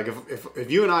York City. Like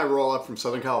if you and I roll up from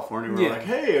Southern California, we're like,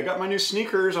 hey, I got my new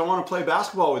sneakers, I want to play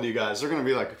basketball with you guys. They're going to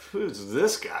be like, who's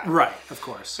this guy? Right, of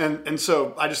course. And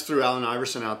so I just threw Allen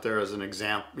Iverson out there as an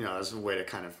example, as a way to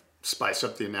kind of spice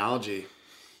up the analogy.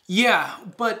 Yeah,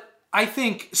 but I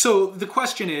think, so the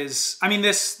question is,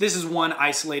 this is one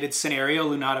isolated scenario,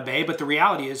 Lunada Bay, but the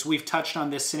reality is we've touched on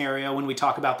this scenario when we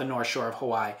talk about the North Shore of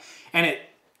Hawaii, and it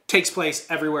takes place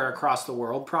everywhere across the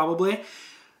world probably.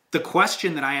 The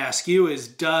question that I ask you is,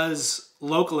 does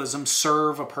localism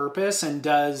serve a purpose, and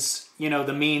does,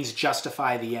 the means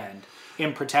justify the end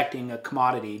in protecting a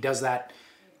commodity? Does that...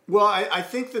 Well, I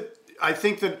think that I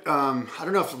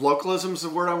don't know if localism is the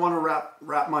word I want to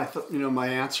wrap my my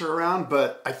answer around,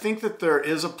 but I think that there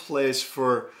is a place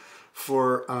for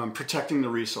protecting the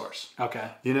resource.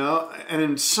 Okay. And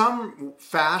in some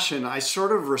fashion, I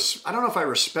sort of I don't know if I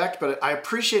respect, but I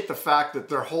appreciate the fact that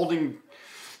they're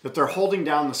holding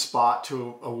down the spot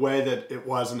to a way that it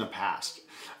was in the past.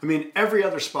 Every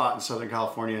other spot in Southern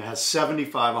California has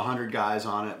 75, 100 guys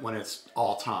on it when it's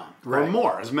all time. Right. Or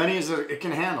more, as many as it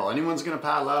can handle. Anyone's going to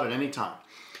paddle out at any time.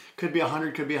 Could be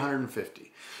 100, could be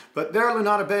 150. But there at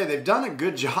Lunada Bay, they've done a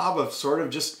good job of sort of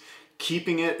just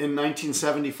keeping it in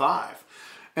 1975.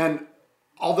 And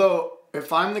although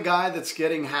if I'm the guy that's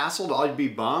getting hassled, I'd be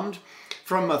bummed.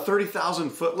 From a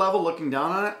 30,000 foot level looking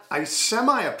down on it, I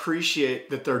semi-appreciate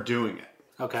that they're doing it.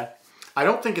 Okay. I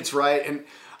don't think it's right,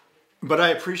 but I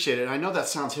appreciate it. I know that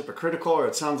sounds hypocritical, or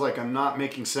it sounds like I'm not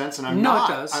making sense, and I'm not.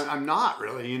 No, it does. I'm not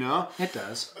really, It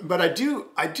does. But I do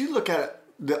look at it.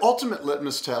 The ultimate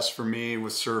litmus test for me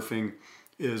with surfing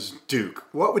is Duke.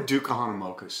 What would Duke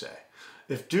Kahanamoku say?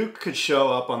 If Duke could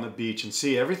show up on the beach and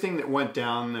see everything that went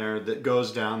down there, that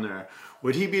goes down there,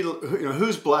 would he be,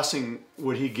 whose blessing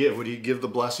would he give? Would he give the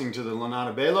blessing to the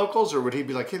Lunada Bay locals, or would he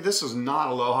be like, hey, this is not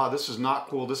aloha, this is not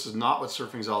cool, this is not what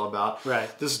surfing's all about. Right.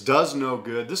 This does no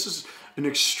good. This is an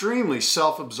extremely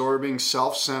self-absorbing,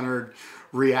 self-centered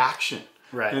reaction.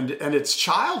 Right. And it's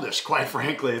childish, quite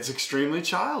frankly. It's extremely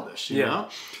childish, you know?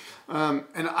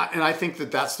 And I think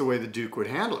that's the way the Duke would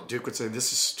handle it. Duke would say,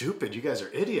 this is stupid. You guys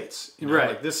are idiots. Right.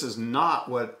 Like, this is not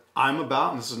what I'm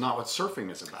about, and this is not what surfing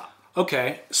is about.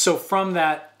 Okay, so from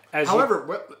that...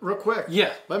 However, real quick,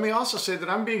 let me also say that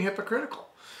I'm being hypocritical.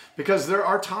 Because there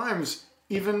are times,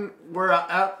 even where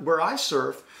I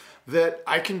surf, that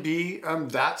I can be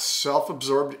that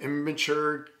self-absorbed,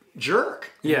 immature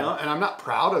jerk. You know? And I'm not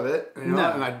proud of it. And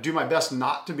I do my best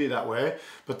not to be that way.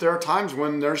 But there are times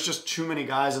when there's just too many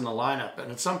guys in the lineup.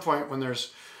 And at some point when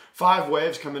there's 5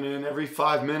 waves coming in every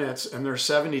 5 minutes and there's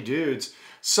 70 dudes,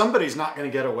 somebody's not going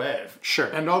to get a wave. Sure.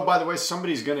 And oh, by the way,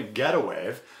 somebody's going to get a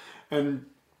wave. And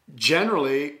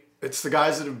generally, it's the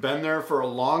guys that have been there for a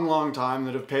long, long time,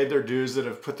 that have paid their dues, that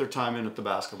have put their time in at the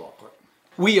basketball court.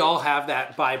 We all have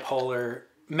that bipolar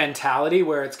mentality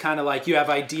where it's kind of like you have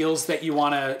ideals that you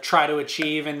want to try to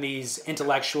achieve and these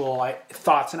intellectual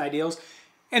thoughts and ideals.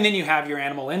 And then you have your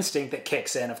animal instinct that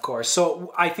kicks in, of course.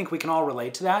 So I think we can all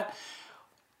relate to that.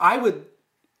 I would,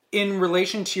 in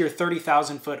relation to your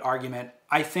 30,000 foot argument,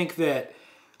 I think that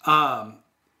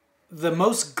the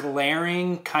most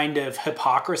glaring kind of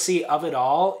hypocrisy of it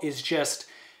all is just,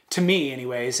 to me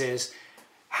anyways, is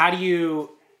how do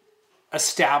you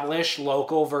establish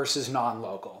local versus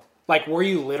non-local? Like, were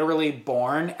you literally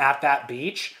born at that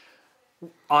beach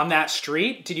on that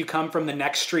street? Did you come from the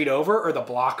next street over or the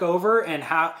block over? And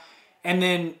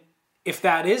then if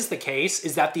that is the case,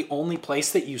 is that the only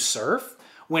place that you surf?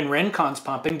 When Rincon's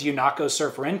pumping, do you not go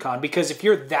surf Rincon? Because if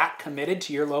you're that committed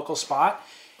to your local spot,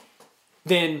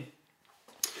 then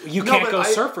you can't go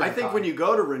surf Rincon. I think when you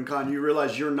go to Rincon, you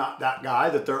realize you're not that guy,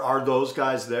 that there are those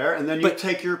guys there, and then you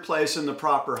take your place in the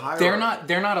proper hierarchy.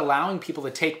 They're not allowing people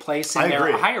to take place in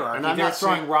their hierarchy. And they're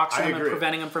throwing rocks at them and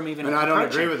preventing them from even approaching. And I don't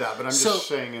agree with that, but I'm just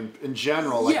saying in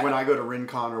general, like when I go to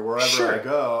Rincon or wherever I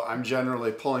go, I'm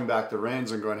generally pulling back the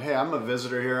reins and going, hey, I'm a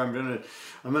visitor here. I'm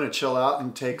gonna chill out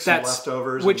and take some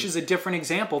leftovers. Which is a different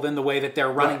example than the way that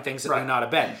they're running things at Lunada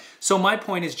Bay. So my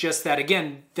point is just that,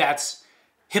 again, that's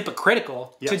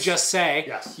hypocritical to just say,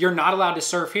 you're not allowed to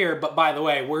surf here, but by the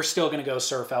way, we're still going to go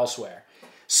surf elsewhere.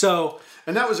 So,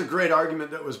 and that was a great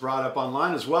argument that was brought up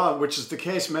online as well, which is the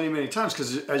case many, many times,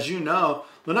 because as you know,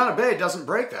 Lunada Bay doesn't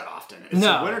break that often. It's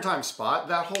a wintertime spot.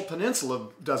 That whole peninsula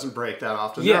doesn't break that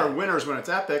often. There are winters when it's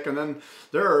epic, and then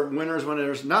there are winters when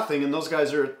there's nothing, and those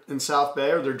guys are in South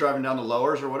Bay or they're driving down the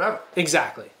lowers or whatever.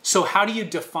 Exactly. So how do you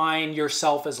define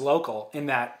yourself as local in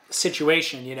that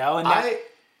situation, you know? And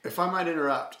if I might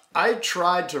interrupt, I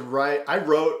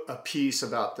wrote a piece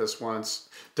about this once,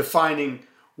 defining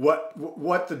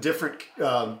what the different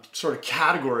sort of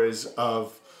categories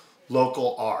of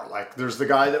local are. Like, there's the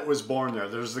guy that was born there.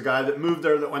 There's the guy that moved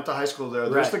there, that went to high school there.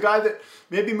 There's the guy that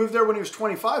maybe moved there when he was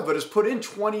 25, but has put in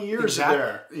 20 years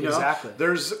there. You know? Exactly.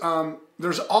 There's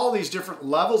all these different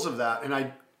levels of that, and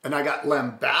I got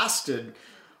lambasted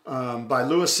by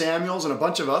Lewis Samuels and a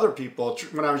bunch of other people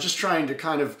when I was just trying to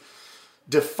kind of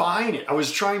define it. I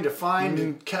was trying to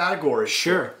find categories.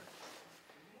 Sure.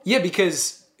 Yeah,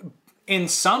 because in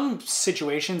some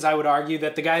situations, I would argue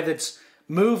that the guy that's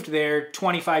moved there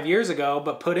 25 years ago,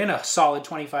 but put in a solid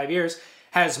 25 years,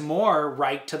 has more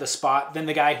right to the spot than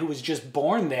the guy who was just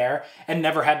born there and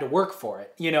never had to work for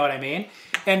it. You know what I mean?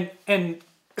 And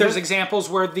there's examples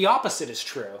where the opposite is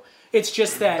true. It's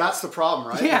just that's the problem,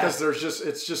 right? Yeah. Because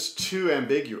it's just too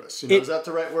ambiguous. You know, is that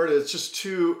the right word? It's just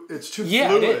too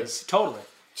fluid. It is totally.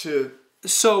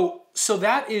 So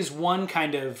that is one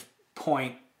kind of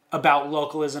point about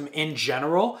localism in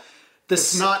general.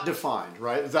 It's not defined,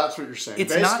 right? That's what you're saying.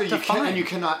 It's basically, not defined. You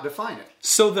cannot define it.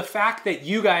 So the fact that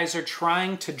you guys are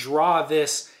trying to draw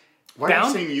this. Why are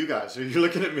you saying you guys? Are you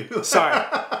looking at me? Sorry.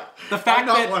 The fact I'm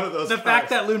not one of those guys. fact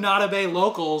that Lunada Bay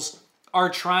locals are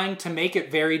trying to make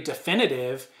it very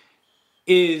definitive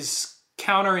is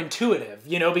counterintuitive,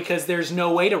 you know, because there's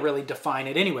no way to really define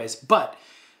it anyways. But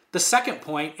the second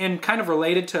point, and kind of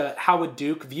related to how would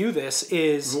Duke view this,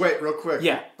 is... Wait, real quick.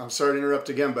 Yeah. I'm sorry to interrupt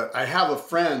again, but I have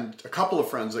a couple of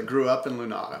friends that grew up in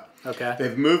Lunada. Okay.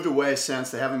 They've moved away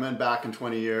since. They haven't been back in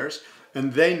 20 years.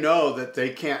 And they know that they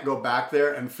can't go back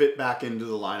there and fit back into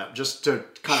the lineup, just to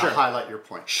kind of highlight your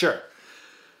point. Sure.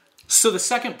 So the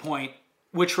second point,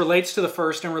 which relates to the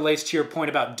first and relates to your point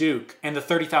about Duke and the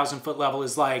 30,000 foot level,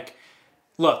 is like,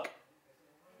 look,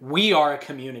 we are a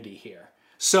community here.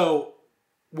 So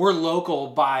we're local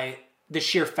by the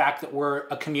sheer fact that we're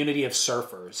a community of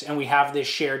surfers and we have this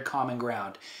shared common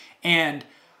ground. And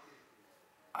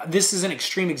this is an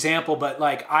extreme example, but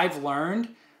like I've learned,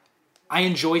 I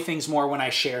enjoy things more when I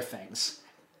share things.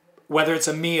 Whether it's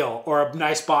a meal or a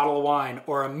nice bottle of wine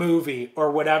or a movie or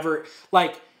whatever,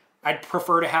 like I'd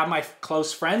prefer to have my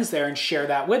close friends there and share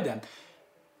that with them.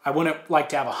 I wouldn't like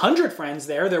to have 100 friends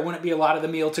there. There wouldn't be a lot of the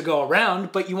meal to go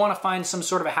around, but you want to find some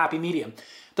sort of a happy medium.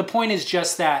 The point is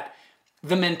just that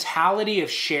the mentality of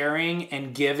sharing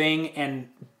and giving and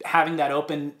having that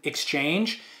open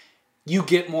exchange, you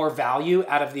get more value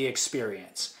out of the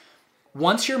experience.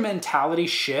 Once your mentality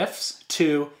shifts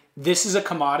to, this is a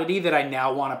commodity that I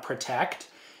now want to protect,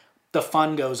 the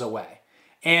fun goes away.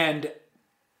 And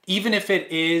even if it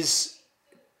is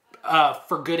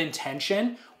for good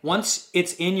intention, once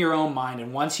it's in your own mind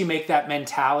and once you make that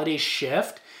mentality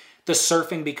shift, the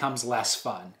surfing becomes less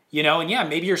fun, you know? And yeah,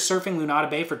 maybe you're surfing Lunada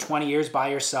Bay for 20 years by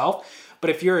yourself, but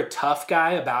if you're a tough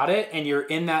guy about it and you're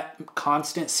in that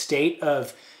constant state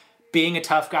of being a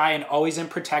tough guy and always in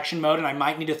protection mode, and I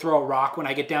might need to throw a rock when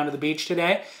I get down to the beach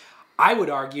today, I would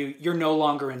argue you're no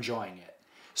longer enjoying it.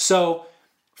 So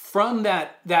from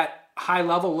that high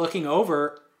level looking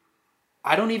over,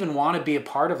 I don't even want to be a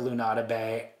part of Lunada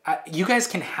Bay. You guys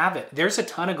can have it. There's a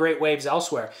ton of great waves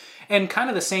elsewhere. And kind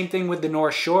of the same thing with the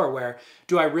North Shore, where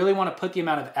do I really want to put the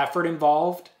amount of effort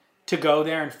involved to go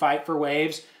there and fight for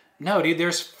waves? No, dude,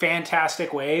 there's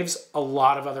fantastic waves a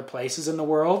lot of other places in the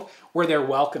world where they're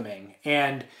welcoming.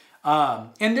 And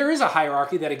there is a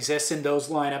hierarchy that exists in those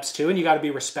lineups too, and you got to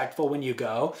be respectful when you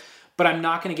go. But I'm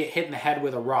not going to get hit in the head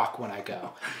with a rock when I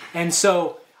go. And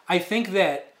so I think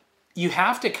that you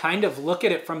have to kind of look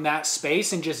at it from that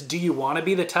space and just, do you want to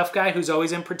be the tough guy who's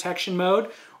always in protection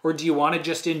mode? Or do you want to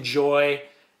just enjoy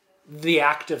the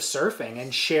act of surfing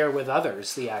and share with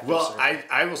others the act of surfing? Well,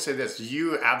 I will say this.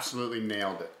 You absolutely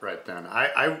nailed it right then.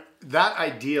 That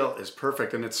ideal is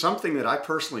perfect. And it's something that I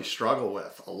personally struggle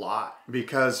with a lot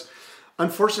because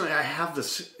unfortunately I have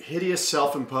this hideous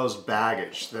self-imposed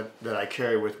baggage that I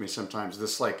carry with me sometimes.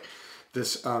 This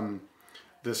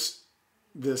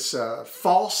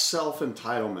false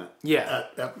self-entitlement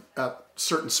at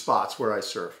certain spots where I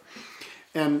surf.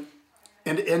 And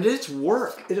it's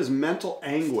work. It is mental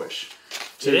anguish.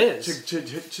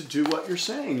 To do what you're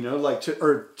saying, you know, like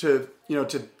to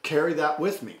carry that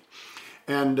with me.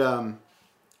 And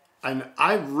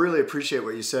I really appreciate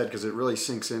what you said because it really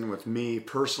sinks in with me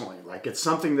personally. Like it's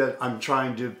something that I'm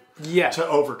trying to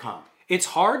overcome. It's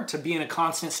hard to be in a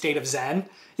constant state of zen,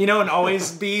 you know, and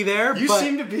always be there. You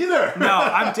seem to be there. No,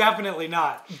 I'm definitely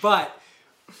not. But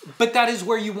that is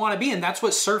where you want to be, and that's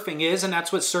what surfing is, and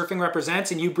that's what surfing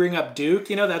represents. And you bring up Duke,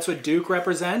 you know, that's what Duke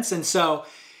represents. And so,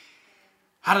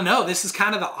 I don't know, this is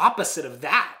kind of the opposite of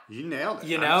that. You nailed it.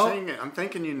 You know? I'm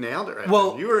thinking you nailed it right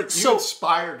well, now. You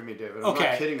inspired me, David. I'm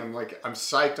not kidding. I'm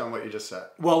psyched on what you just said.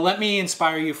 Well, let me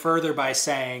inspire you further by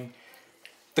saying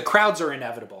the crowds are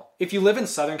inevitable. If you live in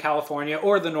Southern California,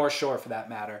 or the North Shore for that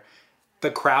matter,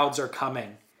 the crowds are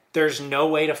coming. There's no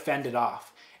way to fend it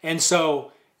off. And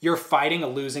so you're fighting a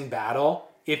losing battle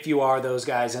if you are those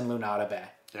guys in Lunada Bay.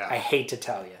 Yeah. I hate to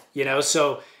tell you. You know,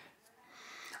 so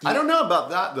I don't know about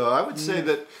that, though. I would say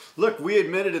that, look, we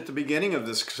admitted at the beginning of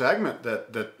this segment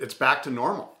that it's back to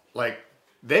normal. Like,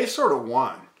 they sort of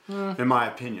won, in my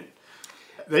opinion.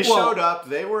 They showed up.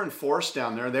 They were enforced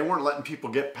down there. They weren't letting people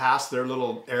get past their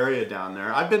little area down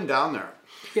there. I've been down there.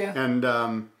 Yeah. And,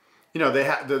 you know, they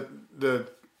had the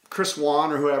Chris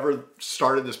Wan or whoever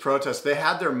started this protest, they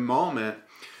had their moment.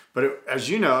 But as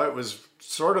you know, it was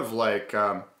sort of like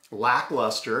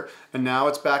lackluster, and now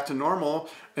it's back to normal.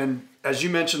 And as you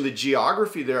mentioned, the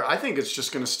geography there, I think it's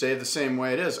just going to stay the same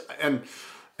way it is.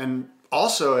 And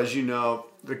also, as you know,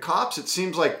 the cops, it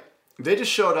seems like they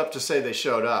just showed up to say they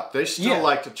showed up. They still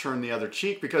like to turn the other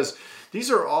cheek because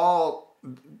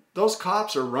those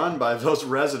cops are run by those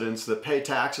residents that pay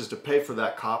taxes to pay for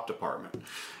that cop department.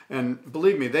 And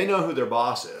believe me, they know who their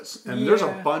boss is. And there's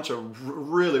a bunch of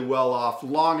really well-off,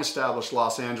 long-established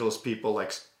Los Angeles people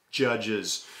like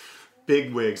judges,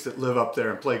 bigwigs that live up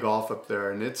there and play golf up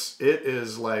there. And it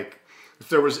is like, if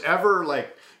there was ever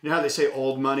like, you know how they say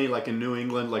old money, like in New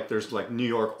England, like there's like New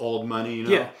York old money, you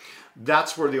know? Yeah.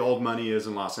 That's where the old money is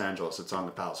in Los Angeles. It's on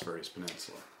the Palos Verdes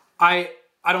Peninsula.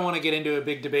 I don't want to get into a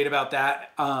big debate about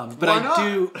that, but Why not? I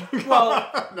do.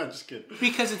 Well, no, just kidding.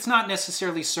 Because it's not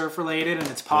necessarily surf related and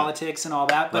it's politics and all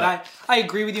that. But I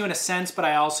agree with you in a sense, but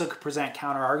I also could present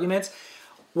counter arguments.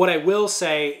 What I will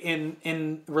say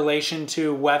in relation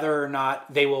to whether or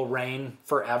not they will reign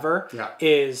forever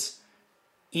is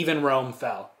even Rome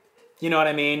fell. You know what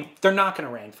I mean? They're not going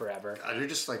to reign forever. God,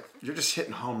 you're just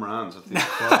hitting home runs with these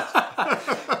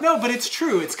quotes. No, but it's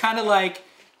true. It's kind of like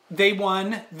they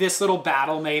won this little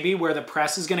battle maybe where the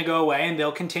press is going to go away and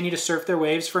they'll continue to surf their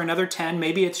waves for another 10,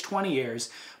 maybe it's 20 years.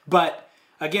 But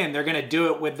again, they're going to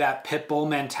do it with that pit bull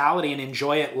mentality and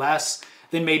enjoy it less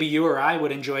than maybe you or I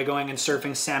would enjoy going and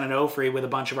surfing San Onofre with a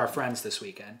bunch of our friends this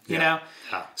weekend. You know?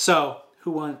 Yeah. So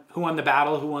who won the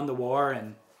battle? Who won the war?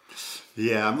 And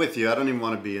yeah, I'm with you. I don't even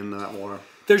want to be in that war.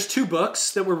 There's 2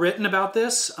 books that were written about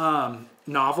this,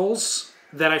 novels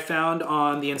that I found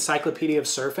on the Encyclopedia of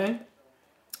Surfing.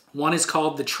 One is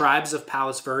called The Tribes of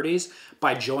Palos Verdes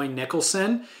by Joy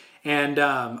Nicholson. And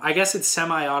I guess it's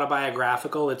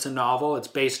semi-autobiographical. It's a novel. It's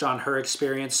based on her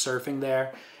experience surfing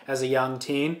there as a young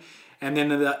teen. And then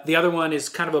the other one is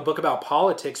kind of a book about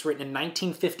politics written in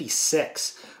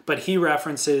 1956. But he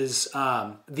references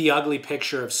the ugly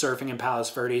picture of surfing in Palos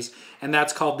Verdes. And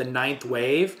that's called The Ninth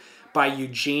Wave by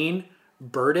Eugene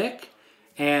Burdick.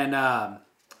 And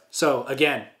so,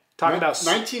 again, talking about...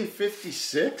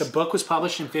 1956? The book was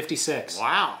published in 56.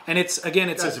 Wow. And it's You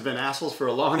guys have been assholes for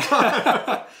a long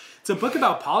time. It's a book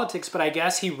about politics, but I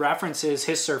guess he references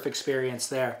his surf experience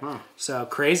there. Huh. So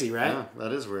crazy, right? Yeah,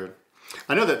 that is weird.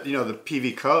 I know that, the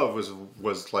PV Cove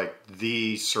was like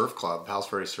the surf club, Palos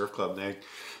Verdes Surf Club. They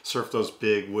surf those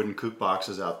big wooden kook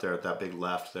boxes out there at that big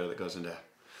left there that goes into,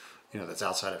 that's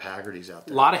outside of Haggerty's out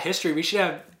there. A lot of history. We should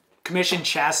have commissioned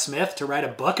Chaz Smith to write a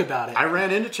book about it. I ran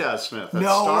into Chaz Smith at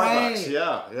Starbucks. Way.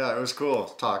 Yeah, it was cool.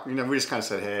 Talk. We just kind of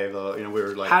said, hey, we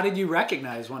were like... How did you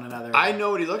recognize one another? I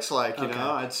know what he looks like, you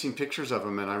know. I'd seen pictures of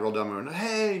him, and I rolled down and went,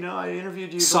 hey, I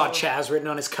interviewed you. Saw Chaz written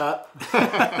on his cup.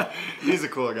 He's a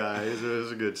cool guy. It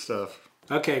was good stuff.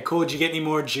 Okay, cool. Did you get any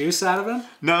more juice out of him?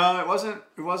 No, it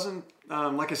wasn't.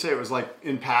 Like I say, it was like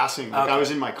in passing. Like I was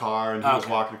in my car, and he was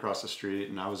walking across the street,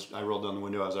 and I rolled down the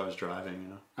window as I was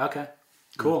driving, Okay,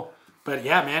 cool. But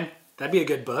yeah, man, that'd be a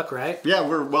good book, right? Yeah,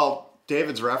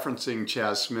 David's referencing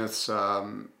Chaz Smith's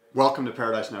Welcome to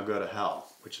Paradise, Now Go to Hell,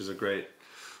 which is a great,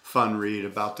 fun read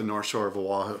about the North Shore of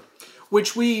Oahu.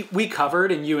 Which we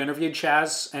covered, and you interviewed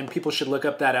Chaz, and people should look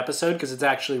up that episode because it's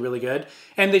actually really good.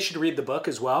 And they should read the book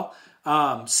as well.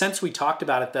 Since we talked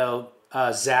about it, though,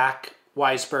 Zach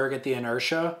Weisberg at the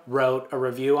Inertia wrote a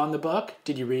review on the book.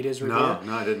 Did you read his review? No,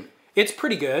 I didn't. It's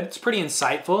pretty good. It's pretty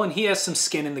insightful, and he has some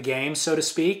skin in the game, so to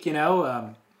speak. He has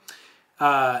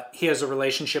a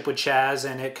relationship with Chaz,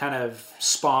 and it kind of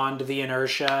spawned the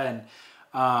Inertia,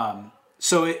 and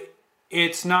so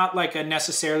it's not like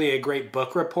necessarily a great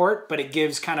book report, but it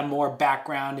gives kind of more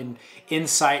background and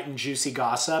insight and juicy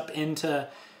gossip into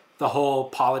the whole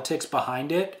politics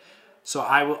behind it. So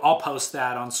I'll post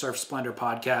that on Surf Splendor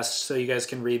Podcast, so you guys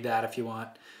can read that if you want.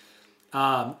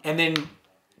 And then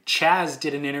Chaz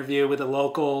did an interview with a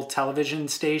local television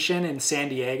station in San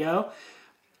Diego.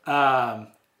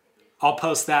 I'll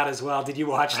post that as well. Did you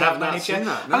watch that? I have not seen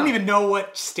that. No. I don't even know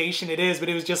what station it is, but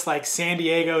it was just like San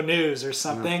Diego News or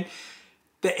something.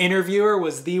 The interviewer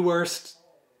was the worst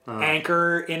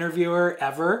anchor interviewer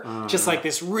ever. Just like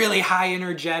this really high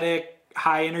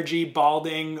energy,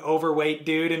 balding, overweight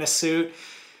dude in a suit.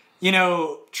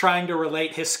 Trying to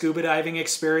relate his scuba diving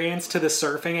experience to the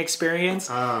surfing experience.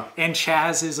 And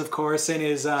Chaz is, of course, in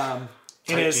his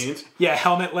jeans?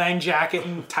 Helmet Lang jacket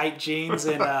and tight jeans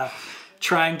and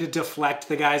trying to deflect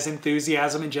the guy's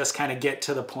enthusiasm and just kind of get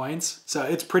to the points. So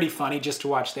it's pretty funny just to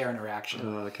watch their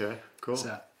interaction. Okay, cool.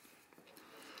 So.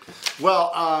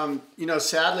 Well,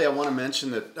 sadly, I want to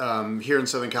mention that here in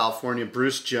Southern California,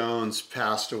 Bruce Jones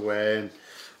passed away.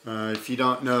 And if you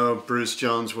don't know, Bruce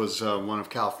Jones was one of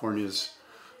California's,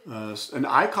 an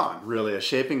icon, really, a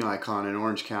shaping icon in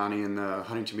Orange County in the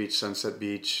Huntington Beach, Sunset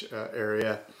Beach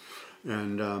area.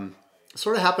 And it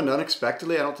sort of happened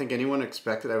unexpectedly. I don't think anyone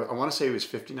expected. I want to say he was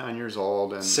 59 years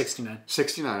old. And 69.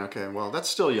 69, okay. Well, that's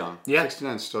still young. Yeah.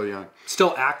 69 is still young.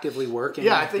 Still actively working.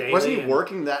 Yeah, I think, wasn't he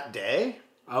working that day?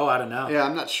 Oh, I don't know. Yeah,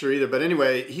 I'm not sure either. But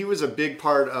anyway, he was a big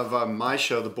part of my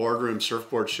show, the Boardroom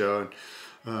Surfboard Show.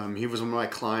 And he was one of my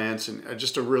clients, and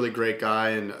just a really great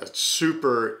guy and a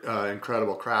super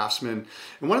incredible craftsman.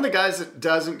 And one of the guys that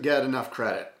doesn't get enough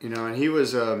credit, and he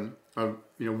was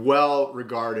well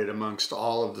regarded amongst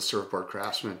all of the surfboard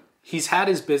craftsmen. He's had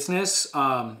his business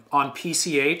on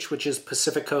PCH, which is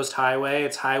Pacific Coast Highway.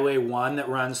 It's Highway 1 that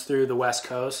runs through the west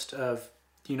coast of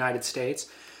the United States.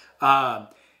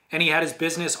 And he had his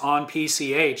business on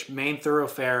PCH, main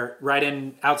thoroughfare,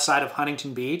 right outside of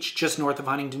Huntington Beach, just north of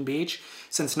Huntington Beach,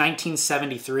 since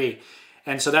 1973.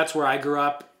 And so that's where I grew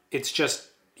up. It's just,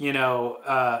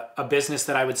 a business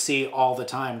that I would see all the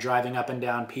time, driving up and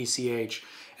down PCH.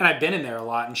 And I've been in there a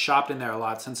lot and shopped in there a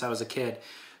lot since I was a kid.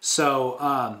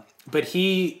 So, but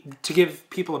to give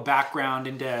people a background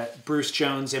into Bruce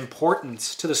Jones'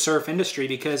 importance to the surf industry,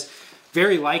 because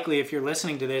very likely, if you're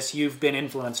listening to this, you've been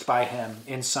influenced by him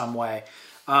in some way.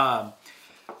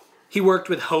 He worked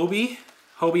with Hobie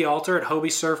Alter at Hobie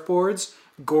Surfboards,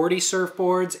 Gordy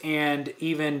Surfboards, and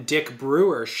even Dick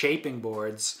Brewer Shaping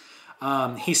Boards.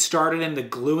 He started in the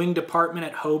gluing department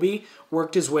at Hobie,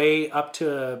 worked his way up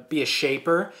to be a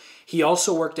shaper. He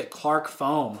also worked at Clark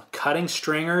Foam, cutting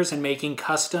stringers and making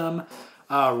custom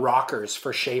rockers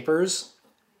for shapers.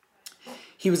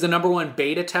 He was the #1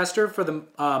 beta tester for the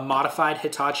modified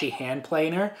Hitachi hand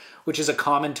planer, which is a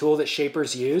common tool that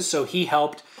shapers use. So he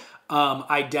helped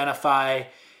identify,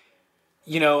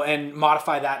 and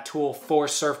modify that tool for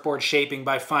surfboard shaping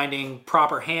by finding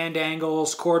proper hand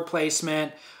angles, cord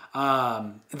placement,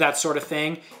 that sort of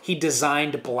thing. He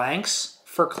designed blanks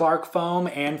for Clark Foam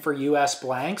and for US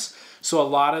Blanks. So a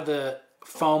lot of the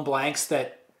foam blanks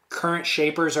that current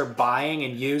shapers are buying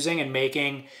and using and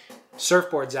making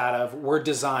surfboards out of were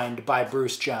designed by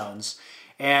Bruce Jones.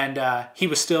 And he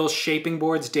was still shaping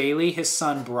boards daily. His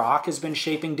son Brock has been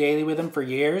shaping daily with him for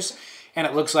years. And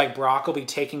it looks like Brock will be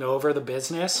taking over the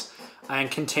business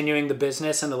and continuing the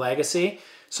business and the legacy.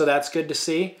 So that's good to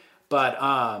see. But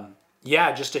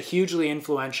yeah, just a hugely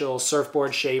influential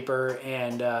surfboard shaper,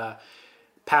 and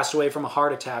passed away from a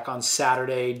heart attack on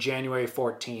Saturday, January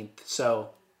 14th.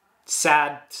 So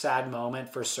sad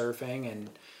moment for surfing, and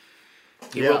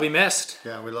he will be missed.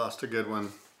 Yeah, we lost a good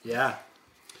one. Yeah.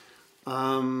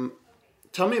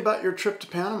 Tell me about your trip to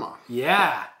Panama.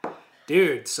 Yeah.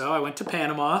 Dude, so I went to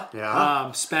Panama.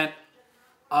 Yeah. Spent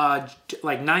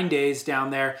like 9 days down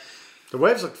there. The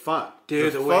waves looked fun.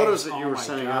 Dude, the the photos waves, that you oh were my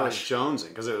sending, I was jonesing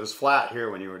because it was flat here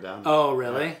when you were down there. Oh,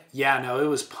 really? Yeah, no, it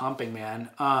was pumping, man.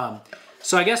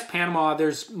 So I guess Panama,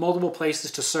 there's multiple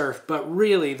places to surf, but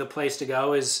really the place to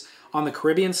go is on the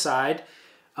Caribbean side,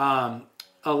 a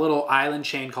little island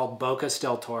chain called Bocas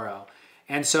del Toro.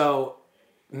 And so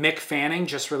Mick Fanning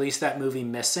just released that movie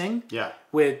Missing. Yeah.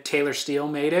 With Taylor Steele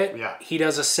made it. Yeah. He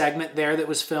does a segment there that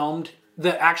was filmed.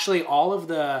 Actually, all of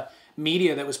the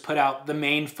media that was put out, the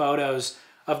main photos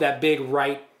of that big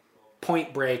right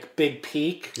point break, big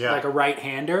peak, like a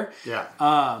right-hander,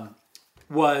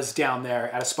 was down there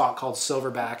at a spot called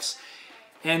Silverbacks.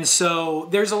 And so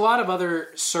there's a lot of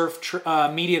other surf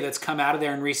media that's come out of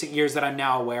there in recent years that I'm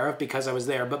now aware of because I was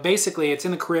there. But basically, it's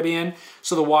in the Caribbean,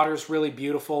 so the water's really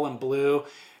beautiful and blue.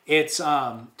 It's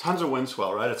tons of wind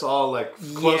swell, right? It's all like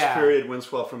close period wind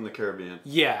swell from the Caribbean.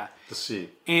 Yeah. The sea.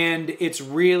 And it's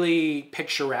really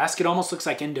picturesque. It almost looks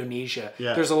like Indonesia.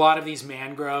 Yeah. There's a lot of these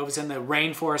mangroves, and the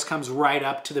rainforest comes right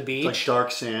up to the beach. It's like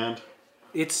dark sand.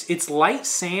 It's light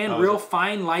sand, real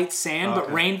fine light sand, but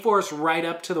rainforest right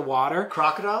up to the water.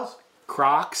 Crocodiles?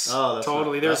 Crocs. Oh, that's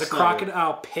totally. There's a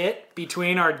crocodile pit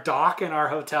between our dock and our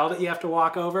hotel that you have to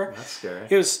walk over. That's scary.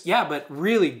 It was, but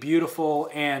really beautiful.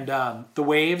 And the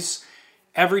waves,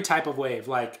 every type of wave,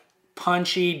 like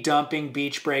punchy, dumping,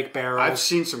 beach break barrels. I've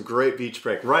seen some great beach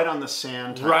break right on the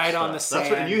sand type Right stuff. on the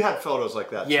sand. And you had photos like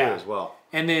that too as well.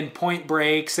 And then point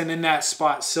breaks, and then that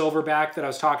spot Silverback that I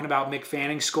was talking about, Mick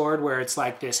Fanning scored, where it's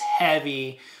like this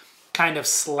heavy, kind of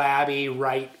slabby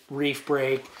right reef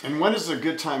break. And when is a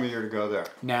good time of year to go there?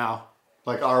 Now.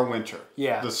 Like our winter.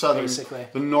 Yeah, the southern, basically.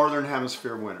 The northern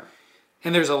hemisphere winter.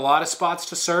 And there's a lot of spots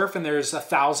to surf, and there's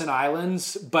 1,000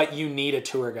 islands, but you need a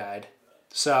tour guide.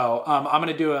 So I'm going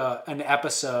to do an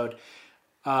episode.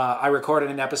 I recorded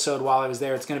an episode while I was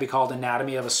there. It's going to be called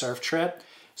Anatomy of a Surf Trip.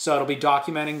 So it'll be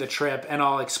documenting the trip, and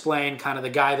I'll explain kind of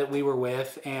the guy that we were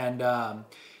with, and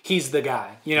he's the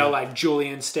guy. You know, like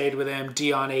Julian stayed with him,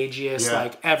 Dion Agius,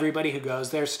 like everybody who goes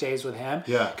there stays with him.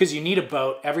 Yeah. Because you need a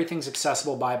boat. Everything's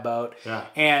accessible by boat. Yeah.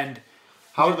 And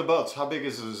how are the boats? How big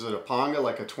is it? Is it a ponga,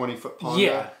 like a 20-foot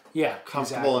ponga? Yeah.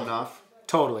 Comfortable enough?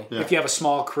 Totally. Yeah. If you have a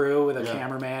small crew with a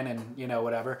cameraman and, you know,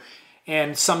 whatever.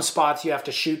 And some spots you have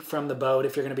to shoot from the boat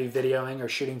if you're going to be videoing or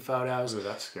shooting photos. Ooh,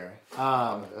 that's scary.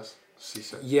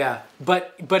 Seasick. Yeah,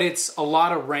 but it's a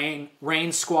lot of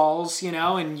rain squalls, you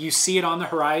know, and you see it on the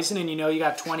horizon, and you know you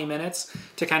got 20 minutes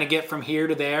to kind of get from here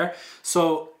to there.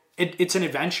 So it's an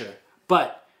adventure,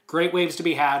 but great waves to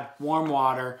be had, warm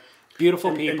water,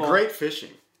 beautiful people. And great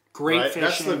fishing. Great fishing.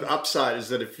 That's the upside, is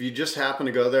that if you just happen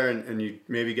to go there and you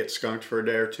maybe get skunked for a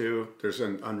day or two, there's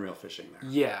an unreal fishing there.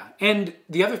 Yeah, and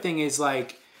the other thing is,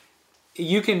 like,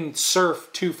 you can surf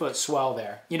 2-foot swell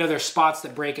there. You know, there's spots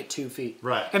that break at 2 feet.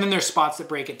 Right. And then there's spots that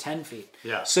break at 10 feet.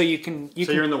 Yeah. So you can...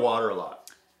 You're in the water a lot.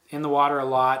 In the water a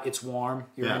lot. It's warm.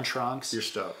 You're in trunks. You're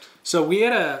stoked. So we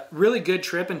had a really good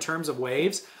trip in terms of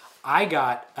waves. I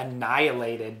got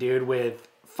annihilated, dude, with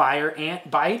fire ant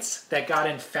bites that got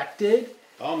infected.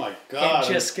 Oh my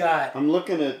God. I'm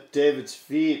looking at David's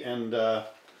feet, and it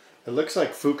looks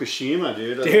like Fukushima,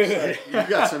 dude. Like you've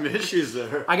got some issues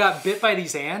there. I got bit by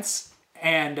these ants.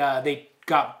 And they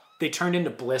turned into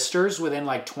blisters within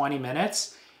like 20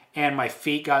 minutes, and my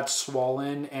feet got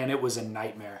swollen, and it was a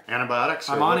nightmare. Antibiotics?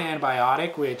 I'm on an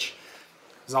antibiotic, which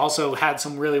has also had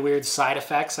some really weird side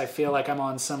effects. I feel like I'm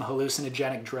on some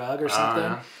hallucinogenic drug or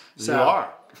something. So, you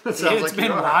are. It's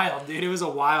been wild, dude. It was a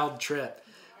wild trip,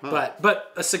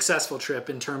 but a successful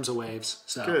trip in terms of waves.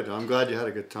 So. Good. I'm glad you had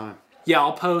a good time. Yeah,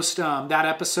 I'll post that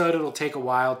episode. It'll take a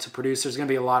while to produce. There's going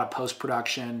to be a lot of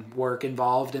post-production work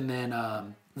involved, and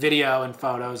then video and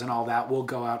photos and all that will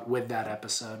go out with that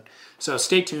episode. So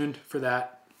stay tuned for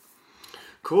that.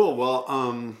 Cool. Well,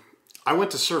 I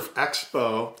went to Surf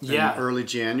Expo in early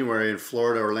January in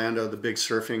Florida, Orlando, the big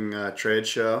surfing trade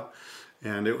show,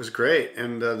 and it was great.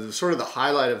 And sort of the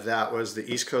highlight of that was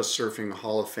the East Coast Surfing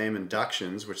Hall of Fame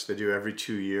inductions, which they do every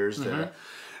 2 years there.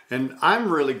 And I'm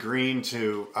really green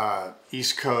to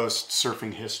East Coast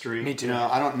surfing history. Me too. You know,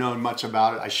 I don't know much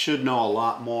about it. I should know a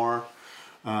lot more.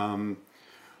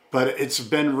 But it's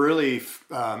been really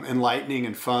enlightening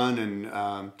and fun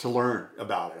and to learn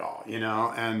about it all, you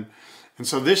know. And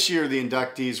so this year the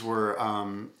inductees were,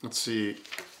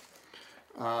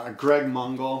 Greg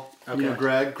Mungle. Okay. You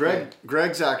know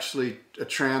Greg's actually a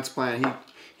transplant.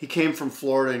 He came from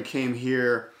Florida and came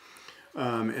here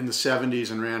in the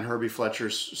 70s and ran Herbie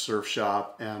Fletcher's surf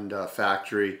shop and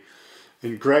factory.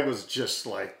 And Greg was just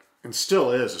like, and still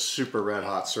is, a super red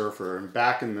hot surfer. And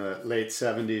back in the late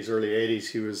 70s, early 80s,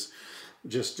 he was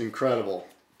just incredible,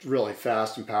 really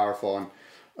fast and powerful.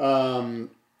 And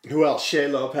who else? Shea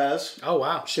Lopez. Oh,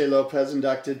 wow. Shea Lopez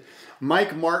inducted.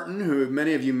 Mike Martin, who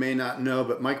many of you may not know,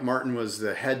 but Mike Martin was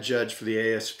the head judge for the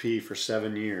ASP for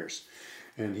 7 years.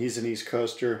 And he's an East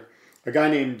Coaster. A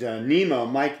guy named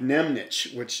Mike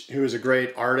Nemnich, who is a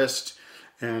great artist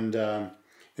and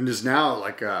is now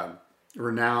like a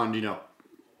renowned, you know,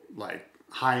 like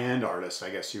high-end artist, I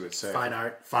guess you would say. Fine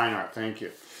art. Fine art, thank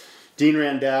you. Dean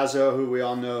Randazzo, who we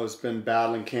all know has been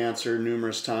battling cancer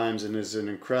numerous times and is an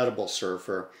incredible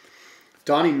surfer.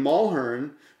 Donnie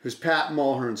Mulhern, who's Pat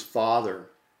Mulhern's father.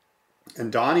 And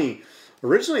Donnie,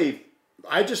 originally,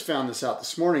 I just found this out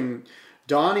this morning,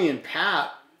 Donnie and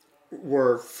Pat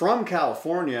were from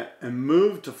California and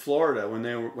moved to Florida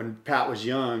when Pat was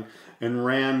young and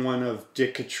ran one of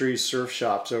Dick Catri's surf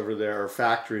shops over there, or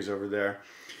factories over there.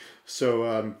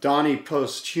 So Donnie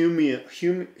posthumously,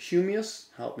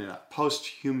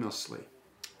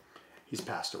 he's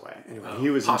passed away. Anyway, he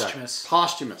was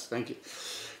posthumous. Thank you.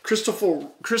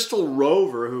 Crystal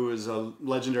Rover, who is a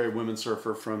legendary women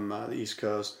surfer from the East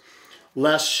Coast.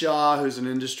 Les Shaw, who's an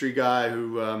industry guy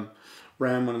who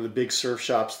ran one of the big surf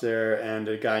shops there, and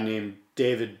a guy named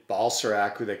David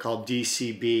Balsarac, who they call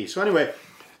DCB. So anyway,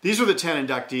 these were the 10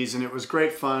 inductees, and it was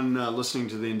great fun listening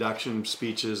to the induction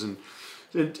speeches. And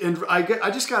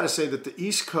I just got to say that the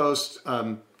East Coast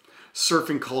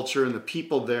surfing culture and the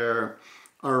people there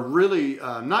are really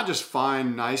not just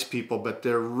fine, nice people, but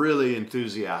they're really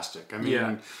enthusiastic. I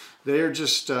mean, they're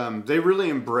just, they really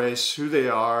embrace who they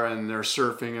are and their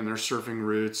surfing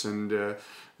roots. And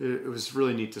it was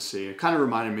really neat to see. It kind of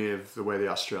reminded me of the way the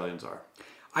Australians are.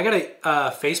 I got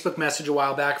a Facebook message a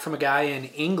while back from a guy in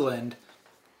England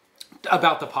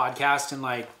about the podcast and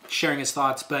like sharing his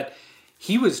thoughts, but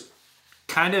he was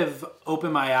kind of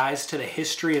opened my eyes to the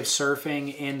history of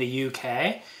surfing in the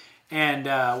UK, and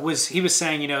he was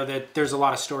saying, you know, that there's a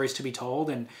lot of stories to be told,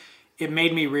 and it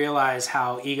made me realize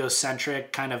how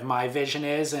egocentric kind of my vision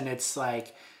is. And it's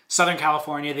like Southern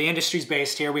California, the industry's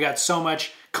based here, we got so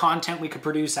much content we could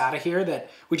produce out of here that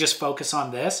we just focus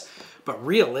on this. But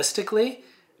realistically,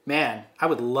 man, I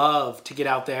would love to get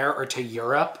out there, or to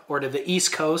Europe, or to the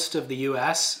East Coast of the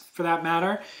US for that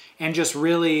matter, and just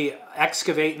really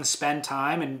excavate and spend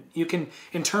time. And you can,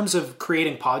 in terms of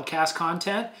creating podcast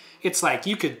content, it's like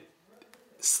you could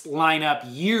line up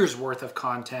years worth of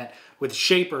content with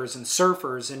shapers and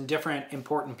surfers and different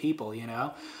important people, you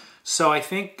know? So I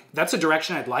think that's a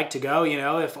direction I'd like to go, you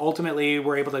know, if ultimately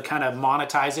we're able to kind of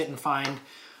monetize it and find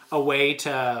a way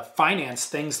to finance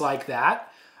things like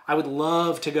that. I would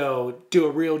love to go do a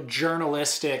real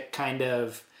journalistic kind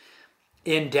of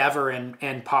endeavor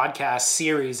and podcast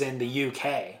series in the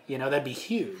UK. You know, that'd be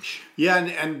huge. Yeah,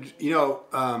 and you know,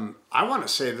 I want to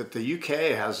say that the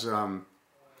UK has,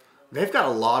 they've got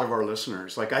a lot of our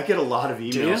listeners. Like, I get a lot of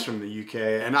emails from the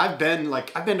UK, and I've been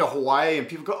to Hawaii, and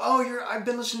people go, "Oh, I've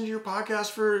been listening to your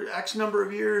podcast for X number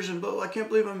of years, and I can't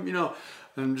believe I'm, you know."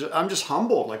 And I'm just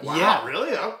humbled, like, wow, really?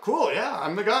 Oh, cool, yeah,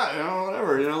 I'm the guy, you know,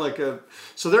 whatever, you know, like,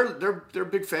 so they're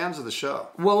big fans of the show.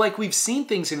 Well, like, we've seen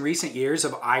things in recent years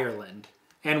of Ireland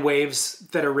and waves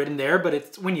that are ridden there, but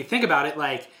it's, when you think about it,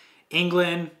 like,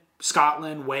 England,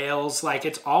 Scotland, Wales, like,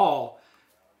 it's all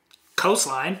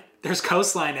coastline. There's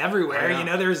coastline everywhere, you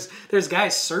know, there's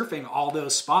guys surfing all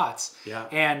those spots,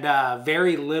 and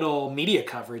very little media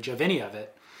coverage of any of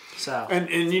it. So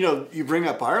and you know, you bring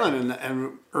up Ireland,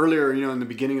 and earlier, you know, in the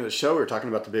beginning of the show, we were talking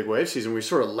about the big wave season. We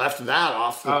sort of left that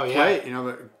off the plate, you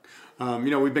know. But, you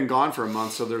know, we've been gone for a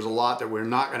month, so there's a lot that we're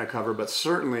not going to cover. But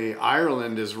certainly,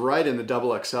 Ireland is right in the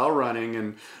double XL running,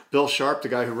 and Bill Sharp, the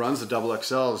guy who runs the double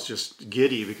XL, is just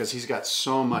giddy because he's got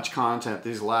so much content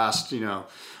these last, you know,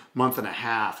 month and a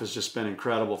half has just been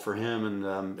incredible for him,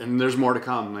 and there's more to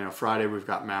come. You know, Friday we've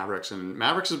got Mavericks, and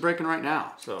Mavericks is breaking right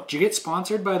now. So, did you get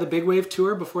sponsored by the Big Wave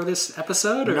Tour before this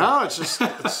episode? Or? No, it's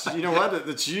you know what?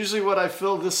 It's usually what I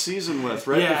fill this season with,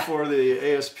 right before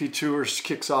the ASP Tour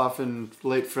kicks off in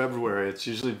late February. It's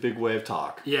usually Big Wave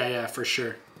talk. Yeah, for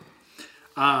sure.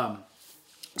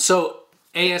 So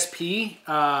ASP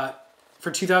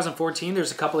for 2014,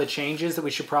 there's a couple of changes that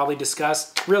we should probably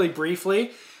discuss really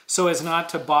briefly so as not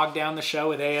to bog down the show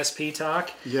with ASP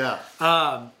talk. Yeah.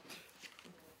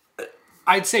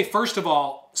 I'd say, first of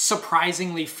all,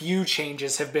 surprisingly few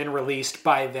changes have been released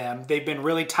by them. They've been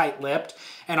really tight-lipped,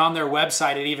 and on their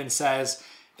website it even says,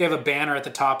 they have a banner at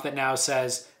the top that now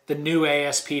says, the new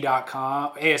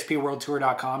ASP.com,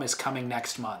 ASPWorldTour.com is coming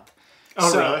next month.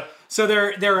 Oh, really? So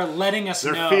they're letting us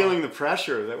know. They're feeling the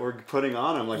pressure that we're putting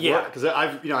on them. Like, yeah. Because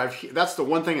that's the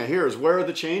one thing I hear is, where are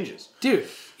the changes? Dude,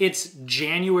 it's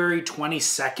January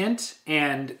 22nd,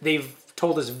 and they've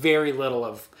told us very little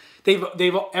of...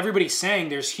 Everybody's saying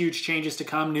there's huge changes to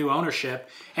come, new ownership,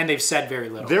 and they've said very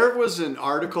little. There was an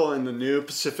article in the new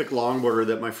Pacific Longboarder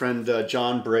that my friend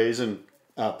John Brazen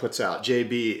puts out,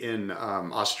 JB, in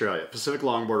Australia, Pacific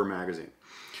Longboarder magazine.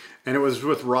 And it was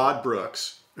with Rod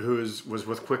Brooks, who was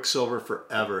with Quicksilver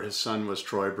forever. His son was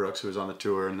Troy Brooks, who was on the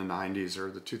tour in the 90s or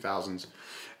the 2000s.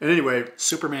 And anyway...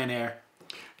 Superman Air.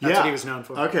 That's what he was known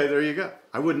for. Okay, there you go.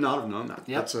 I would not have known that.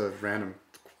 Yep. That's a random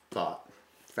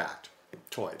fact.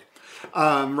 Toyed.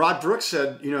 Rod Brooks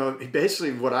said,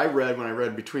 basically what I read when I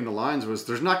read between the lines was,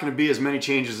 there's not going to be as many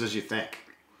changes as you think.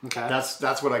 Okay.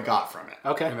 That's what I got from it.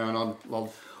 Okay. And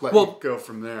I'll let you go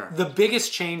from there. The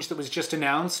biggest change that was just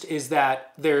announced is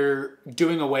that they're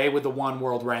doing away with the one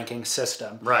world ranking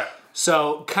system. Right.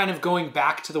 So kind of going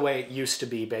back to the way it used to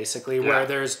be, basically, where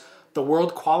there's the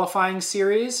World Qualifying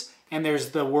Series and there's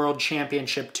the World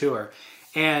Championship Tour.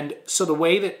 And so the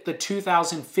way that the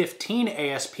 2015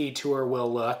 ASP Tour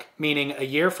will look, meaning a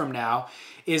year from now,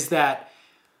 is that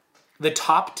the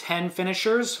top 10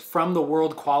 finishers from the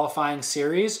World Qualifying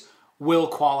Series will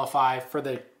qualify for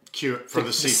the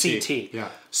CT. Yeah.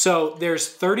 So there's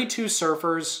 32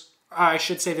 surfers, I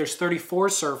should say there's 34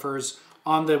 surfers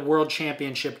on the World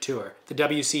Championship Tour, the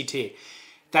WCT.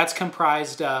 That's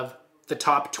comprised of the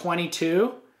top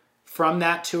 22 from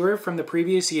that tour from the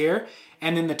previous year,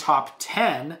 and then the top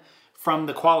 10 from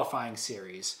the qualifying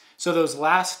series. So those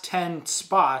last 10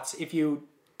 spots, if you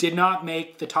did not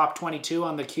make the top 22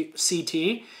 on the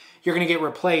CT, you're going to get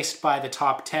replaced by the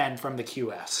top 10 from the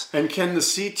QS. And can the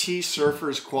CT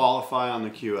surfers qualify on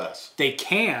the QS? They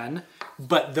can,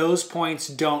 but those points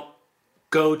don't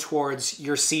go towards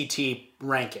your CT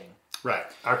ranking. Right.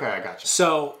 Okay, I got you.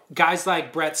 So guys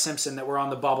like Brett Simpson that were on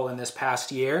the bubble in this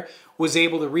past year was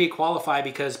able to re-qualify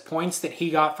because points that he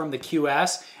got from the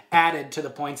QS added to the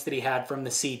points that he had from the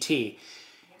CT.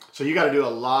 So you got to do a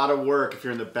lot of work if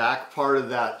you're in the back part of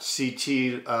that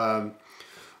CT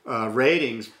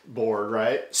ratings board,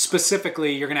 right?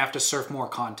 Specifically, you're going to have to surf more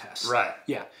contests. Right.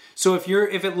 Yeah. So if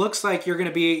it looks like you're going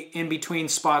to be in between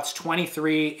spots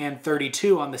 23 and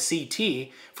 32 on the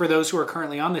CT, for those who are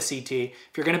currently on the CT,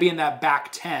 if you're going to be in that back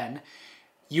 10,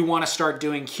 you want to start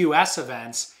doing QS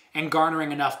events and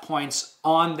garnering enough points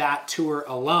on that tour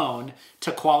alone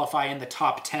to qualify in the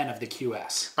top 10 of the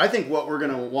QS. I think what we're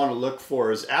going to want to look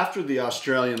for is after the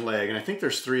Australian leg, and I think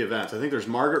there's 3 events. I think there's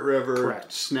Margaret River,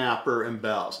 Correct. Snapper, and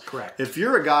Bells. Correct. If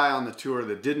you're a guy on the tour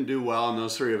that didn't do well in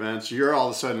those 3 events, you're all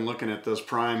of a sudden looking at those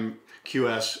prime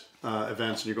QS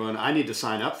events and you're going, I need to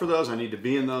sign up for those. I need to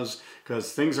be in those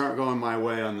because things aren't going my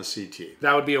way on the CT.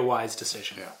 That would be a wise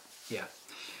decision.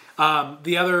 Yeah.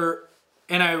 The other...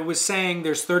 And I was saying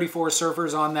there's 34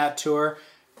 surfers on that tour,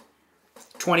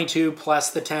 22 plus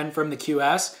the 10 from the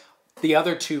QS. The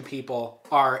other 2 people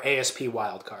are ASP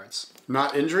wildcards.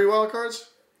 Not injury wildcards?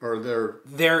 Or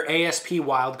They're ASP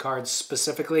wildcards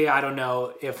specifically. I don't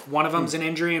know if one of them's an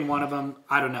injury and one of them,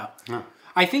 I don't know. Huh.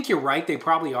 I think you're right. They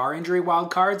probably are injury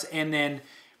wildcards. And then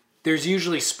there's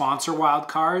usually sponsor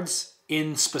wildcards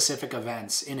in specific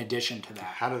events in addition to that.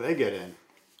 How do they get in?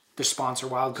 The sponsor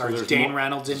wildcards. So Dane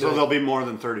Reynolds into So there'll be more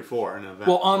than 34 in an event.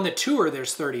 Well, on the tour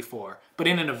there's 34, but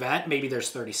in an event maybe there's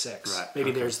 36. Right.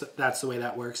 Maybe that's the way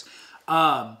that works.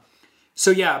 So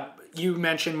yeah, you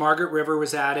mentioned Margaret River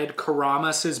was added.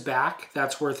 Karamas is back.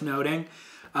 That's worth noting.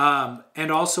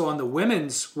 And also on the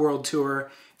women's world tour,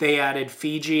 they added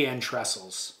Fiji and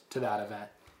Trestles to that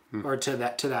event or to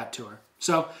that tour.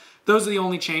 So those are the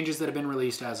only changes that have been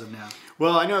released as of now.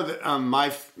 Well, I know that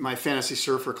my fantasy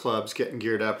surfer club's getting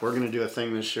geared up. We're going to do a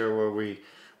thing this year where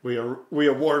we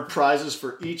award prizes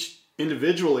for each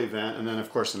individual event, and then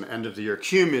of course an end of the year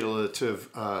cumulative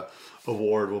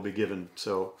award will be given.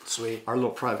 So sweet. Our little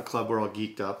private club, we're all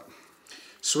geeked up.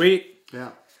 Sweet.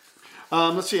 Yeah.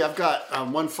 Let's see. I've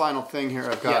got one final thing here.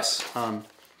 I've got. Yes.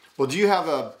 Well, do you have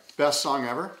a best song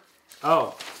ever?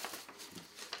 Oh.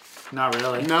 Not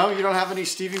really. No, you don't have any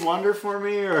Stevie Wonder for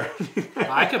me, or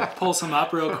I could pull some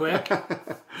up real quick.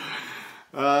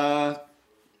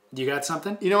 You got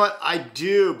something? You know what? I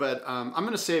do, but I'm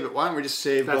going to save it. Why don't we just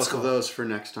save both of those for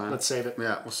next time? Let's save it.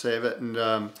 Yeah, we'll save it.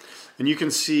 And you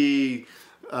can see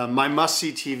my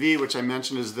must-see TV, which I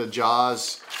mentioned is the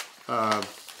Jaws.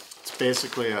 It's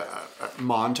basically a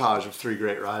montage of 3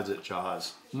 great rides at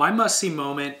Jaws. My must-see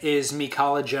moment is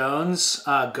Mikala Jones'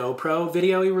 GoPro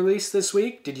video he released this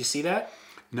week. Did you see that?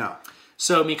 No.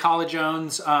 So Mikala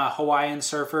Jones, Hawaiian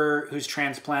surfer who's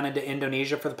transplanted to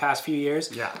Indonesia for the past few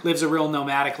years, lives a real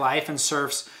nomadic life and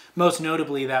surfs most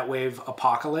notably that wave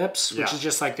Apocalypse, which is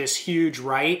just like this huge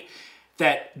right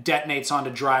that detonates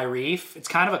onto dry reef. It's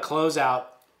kind of a closeout,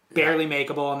 barely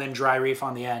makeable, and then dry reef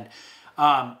on the end.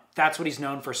 That's what he's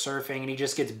known for surfing, and he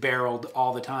just gets barreled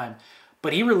all the time.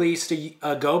 But he released a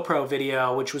GoPro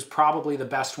video, which was probably the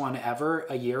best one ever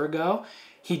a year ago.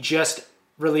 He just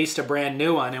released a brand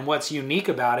new one, and what's unique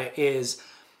about it is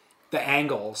the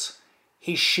angles.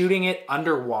 He's shooting it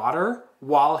underwater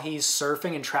while he's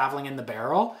surfing and traveling in the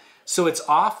barrel. So it's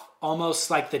off almost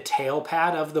like the tail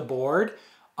pad of the board,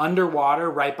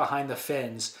 underwater right behind the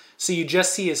fins. So you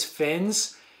just see his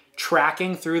fins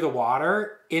tracking through the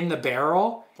water in the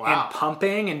barrel and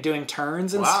pumping and doing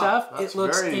turns and stuff. It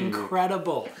looks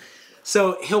incredible.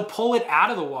 So he'll pull it out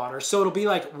of the water. So it'll be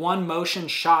like one motion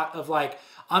shot of like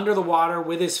under the water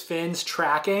with his fins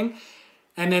tracking.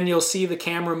 And then you'll see the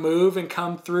camera move and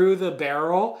come through the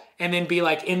barrel and then be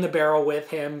like in the barrel with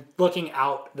him looking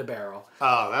out the barrel.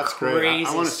 Oh, that's great.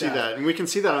 I want to see stuff. that. And we can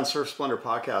see that on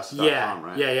surfsplendorpodcast.com,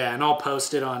 right? Yeah. And I'll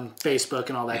post it on Facebook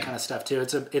and all that kind of stuff too.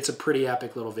 It's a pretty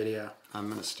epic little video. I'm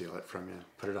going to steal it from you.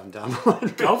 Put it on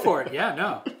download. Go for it. Yeah,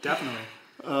 no, definitely.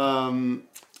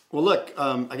 Well, look,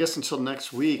 I guess until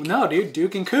next week. No, dude,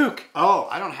 Duke and Kook. Oh,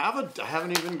 I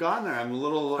haven't even gone there. I'm a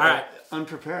little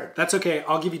unprepared. That's okay.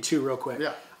 I'll give you 2 real quick.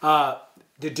 Yeah.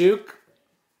 The Duke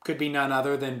could be none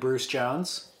other than Bruce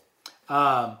Jones.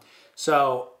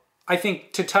 So I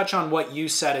think to touch on what you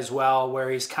said as well,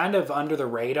 where he's kind of under the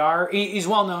radar. He's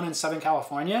well known in Southern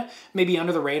California, maybe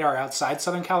under the radar outside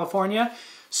Southern California.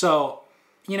 So,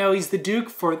 he's the Duke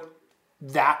for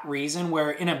that reason,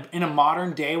 where in a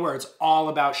modern day where it's all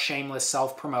about shameless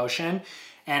self-promotion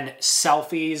and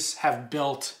selfies have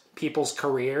built people's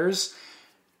careers,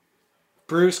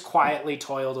 Bruce quietly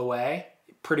toiled away,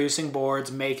 producing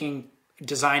boards,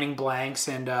 designing blanks,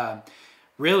 and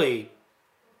really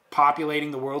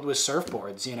populating the world with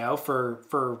surfboards,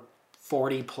 for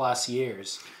 40 plus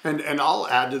years. And I'll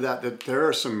add to that there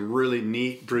are some really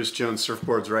neat Bruce Jones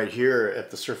surfboards right here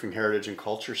at the Surfing Heritage and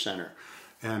Culture Center.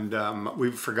 And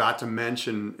we forgot to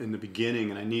mention in the beginning,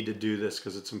 and I need to do this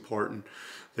because it's important,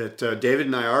 that David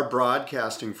and I are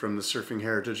broadcasting from the Surfing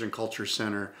Heritage and Culture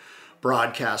Center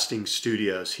broadcasting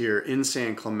studios here in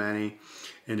San Clemente.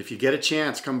 And if you get a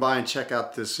chance, come by and check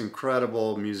out this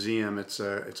incredible museum. It's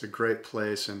a great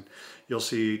place, and you'll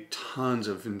see tons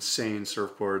of insane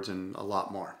surfboards and a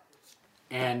lot more.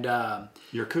 And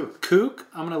your Kook. Kook,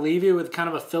 I'm going to leave you with kind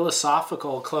of a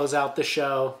philosophical close out the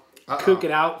show. Kook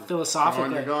it out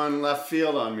philosophically. You're going left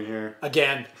field on me here.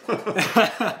 Again.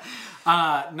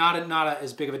 Not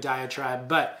as big of a diatribe,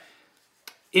 but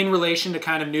in relation to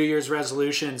kind of New Year's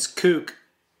resolutions, Kook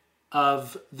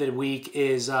of the week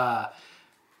is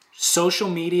social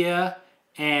media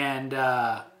and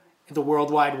the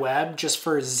World Wide Web just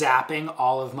for zapping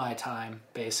all of my time,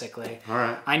 basically. All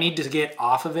right. I need to get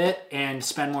off of it and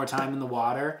spend more time in the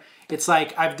water. It's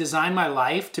like I've designed my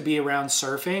life to be around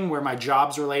surfing where my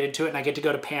job's related to it and I get to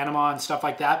go to Panama and stuff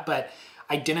like that, but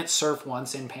I didn't surf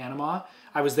once in Panama.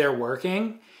 I was there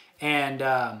working, and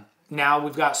now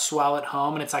we've got swell at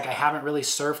home, and it's like I haven't really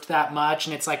surfed that much,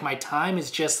 and it's like my time is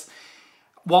just,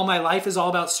 while my life is all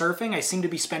about surfing, I seem to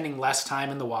be spending less time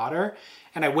in the water.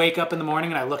 And I wake up in the morning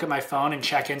and I look at my phone and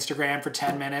check Instagram for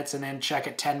 10 minutes and then check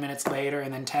it 10 minutes later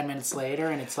and then 10 minutes later.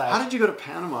 And it's like... How did you go to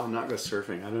Panama and not go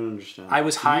surfing? I don't understand. I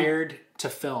was hired to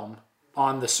film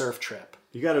on the surf trip.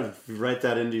 You got to write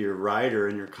that into your rider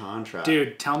and your contract.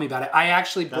 Dude, tell me about it. I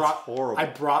actually That's horrible. I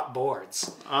brought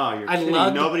boards. Oh, you're kidding.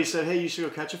 Nobody said, hey, you should go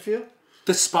catch a few?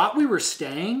 The spot we were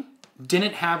staying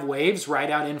didn't have waves right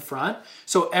out in front.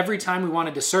 So every time we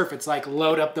wanted to surf, it's like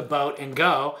load up the boat and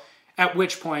go. At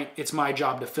which point, it's my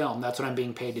job to film. That's what I'm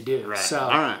being paid to do. Right. So, all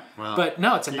right. Well, but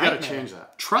no, it's a nightmare. You got to change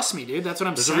that. Trust me, dude. That's what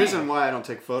I'm saying. There's a reason why I don't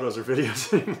take photos or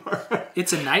videos anymore.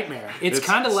 It's a nightmare. It's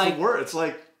kind of like...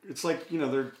 It's like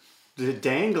they're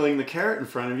dangling the carrot in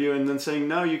front of you and then saying,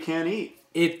 no, you can't eat.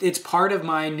 It's part of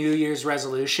my New Year's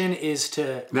resolution is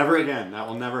to... Never again. That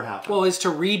will never happen. Well, is to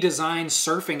redesign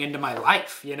surfing into my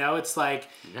life. It's like,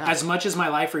 as much as my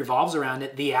life revolves around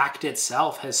it, the act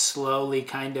itself has slowly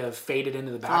kind of faded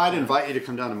into the background. I'd invite you to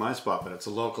come down to my spot, but it's a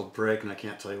local break and I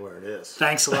can't tell you where it is.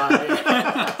 Thanks a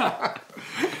lot.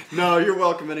 No, you're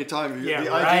welcome anytime. Yeah, the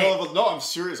right. idea of, no, I'm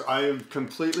serious. I am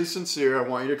completely sincere. I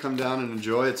want you to come down and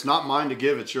enjoy. It's not mine to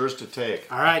give. It's yours to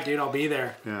take. All right, dude, I'll be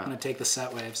there. Yeah. I'm going to take the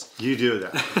set waves. You do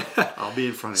that. I'll be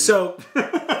in front of you.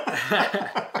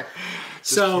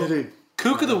 So, kidding.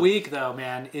 Kook of the week, though,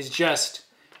 man, is just,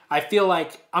 I feel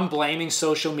like I'm blaming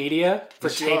social media for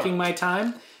Yes, you taking are. my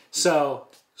time. So,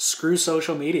 screw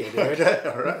social media, dude. Okay,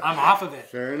 all right. I'm off of it.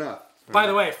 Fair enough. By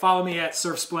the way, follow me at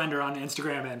Surf Splendor on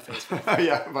Instagram and Facebook.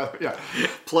 yeah.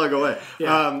 Plug away.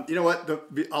 Yeah. You know what?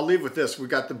 I'll leave with this. We've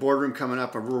got the boardroom coming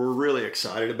up, and we're really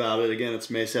excited about it. Again, it's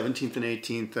May 17th and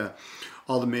 18th.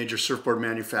 All the major surfboard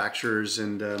manufacturers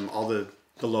and all the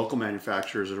local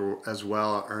manufacturers as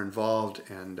well are involved,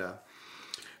 and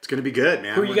it's going to be good,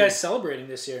 man. Who are you guys celebrating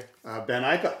this year? Ben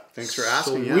Ipa. Thanks for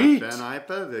asking. Sweet. Yeah, Ben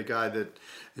Ipa, the guy that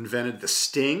invented the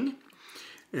Sting.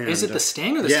 And, Is it the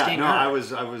Sting or the Stinger? No, I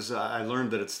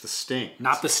learned that it's the Sting.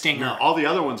 Not the Stinger. No, all the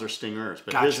other ones are Stingers,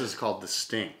 but Gotcha. his is called the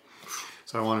Sting.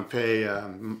 So I want to pay,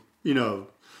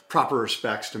 proper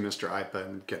respects to Mr. Ipa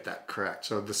and get that correct.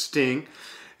 So the Sting,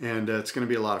 and it's going to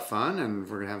be a lot of fun, and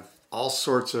we're going to have all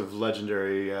sorts of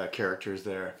legendary characters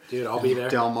there. Dude, I'll be there.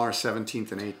 Del Mar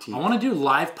 17th and 18th. I want to do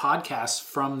live podcasts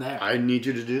from there. I need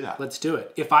you to do that. Let's do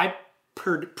it. If I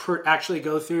actually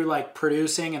go through like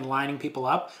producing and lining people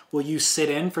up, will you sit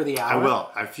in for the hour? I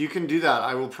will. If you can do that,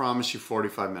 I will promise you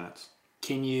 45 minutes.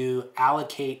 Can you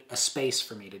allocate a space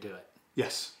for me to do it?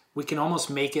 Yes. We can almost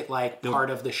make it like part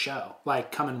of the show.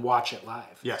 Like come and watch it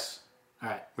live. Yes. All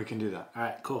right. We can do that. All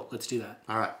right, cool. Let's do that.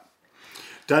 All right.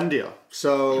 Done deal.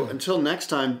 So until next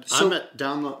time, I'm at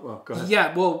download. Well, go ahead.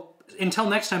 Yeah, well, until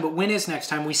next time, but when is next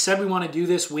time? We said we want to do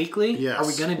this weekly. Yes. Are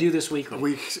we going to do this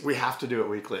weekly? We have to do it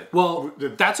weekly. Well,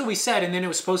 that's what we said, and then it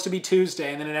was supposed to be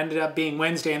Tuesday, and then it ended up being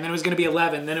Wednesday, and then it was going to be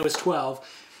 11, then it was 12.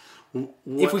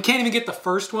 If we can't even get the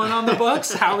first one on the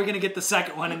books, how are we going to get the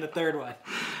second one and the third one?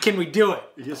 Can we do it?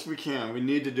 Yes, we can. We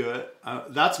need to do it.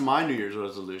 That's my New Year's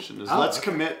resolution. Let's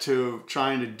okay. commit to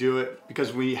trying to do it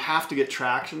because we have to get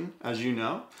traction, as you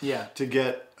know. Yeah. To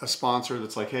get a sponsor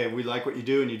that's like, hey, we like what you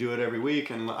do and you do it every week,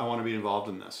 and I want to be involved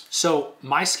in this. So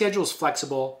my schedule's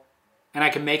flexible, and I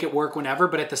can make it work whenever,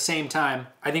 but at the same time,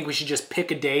 I think we should just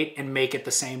pick a date and make it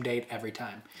the same date every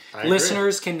time.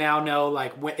 Listeners can now know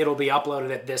like it'll be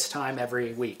uploaded at this time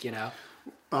every week, you know?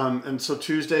 And so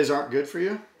Tuesdays aren't good for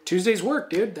you? Tuesdays work,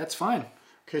 dude. That's fine.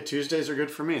 Okay, Tuesdays are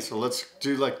good for me. So let's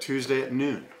do like Tuesday at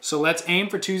noon. So let's aim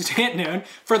for Tuesday at noon.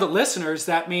 For the listeners,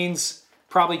 that means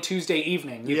probably Tuesday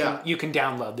evening. You can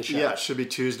download the show. Yeah, it should be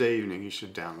Tuesday evening. You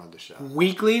should download the show.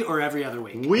 Weekly or every other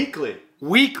week? Weekly.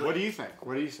 Weekly. What do you think?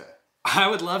 What do you say? I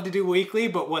would love to do weekly,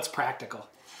 but what's practical?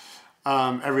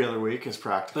 Every other week is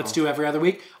practical. Let's do every other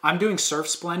week. I'm doing Surf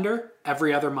Splendor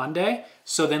every other Monday.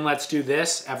 So then let's do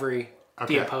this the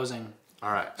opposing.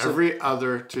 All right. Every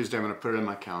other Tuesday, I'm going to put it in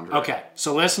my calendar. Okay.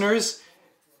 So listeners,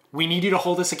 we need you to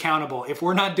hold us accountable. If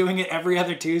we're not doing it every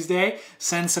other Tuesday,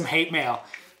 send some hate mail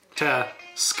to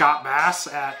Scott Bass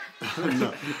at...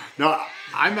 No,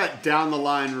 I'm at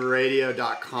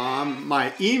downthelineradio.com.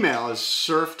 My email is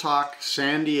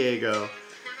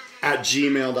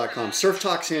surftalksandiego@gmail.com.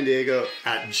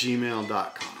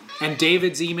 surftalksandiego@gmail.com. And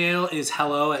David's email is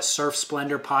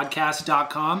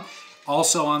hello@surfsplendorpodcast.com.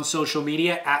 Also on social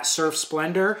media at Surf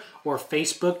Splendor or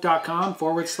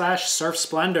facebook.com/Surf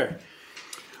Splendor.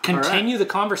 Continue the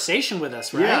conversation with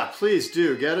us, right? Yeah, please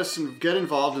do. Get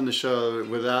involved in the show.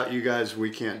 Without you guys, we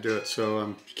can't do it.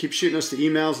 So keep shooting us the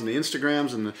emails and the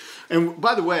Instagrams and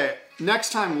by the way,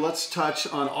 next time let's touch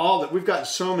on all that. We've got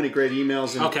so many great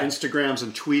emails and Instagrams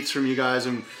and tweets from you guys,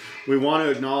 and we want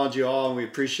to acknowledge you all, and we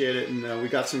appreciate it. And we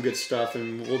got some good stuff,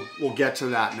 and we'll get to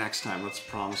that next time. Let's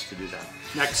promise to do that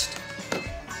next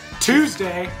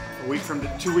Tuesday. 2 weeks from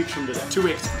today. 2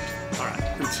 weeks. All right.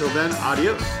 Until then,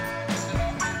 adios.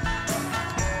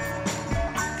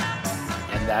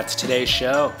 And that's today's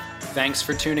show. Thanks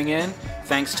for tuning in.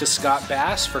 Thanks to Scott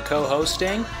Bass for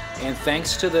co-hosting. And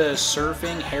thanks to the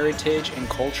Surfing Heritage and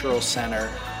Cultural Center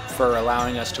for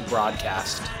allowing us to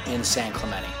broadcast in San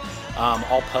Clemente.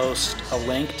 I'll post a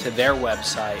link to their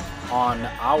website on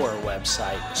our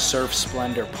website,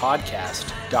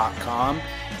 surfsplendorpodcast.com.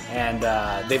 And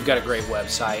they've got a great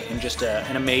website and just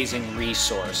an amazing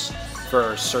resource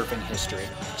for surfing history.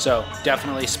 So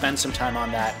definitely spend some time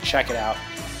on that. Check it out.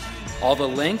 All the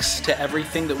links to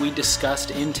everything that we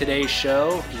discussed in today's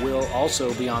show will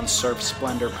also be on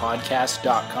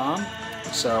surfsplendorpodcast.com.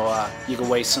 So you can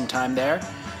waste some time there.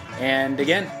 And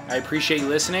again, I appreciate you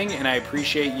listening, and I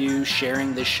appreciate you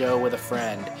sharing this show with a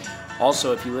friend.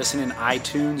 Also, if you listen in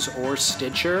iTunes or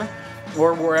Stitcher,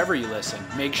 or wherever you listen,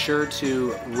 make sure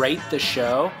to rate the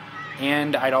show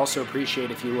And I'd also appreciate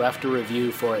if you left a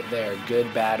review for it there,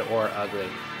 good, bad, or ugly.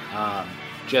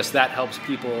 Just that helps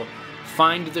people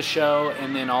find the show,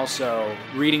 and then also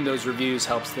reading those reviews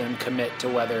helps them commit to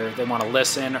whether they want to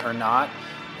listen or not.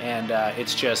 And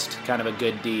it's just kind of a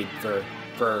good deed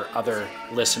for other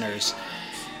listeners.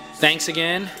 Thanks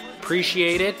again.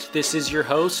 Appreciate it. This is your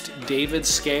host, David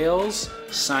Scales,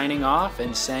 signing off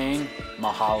and saying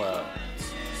mahalo.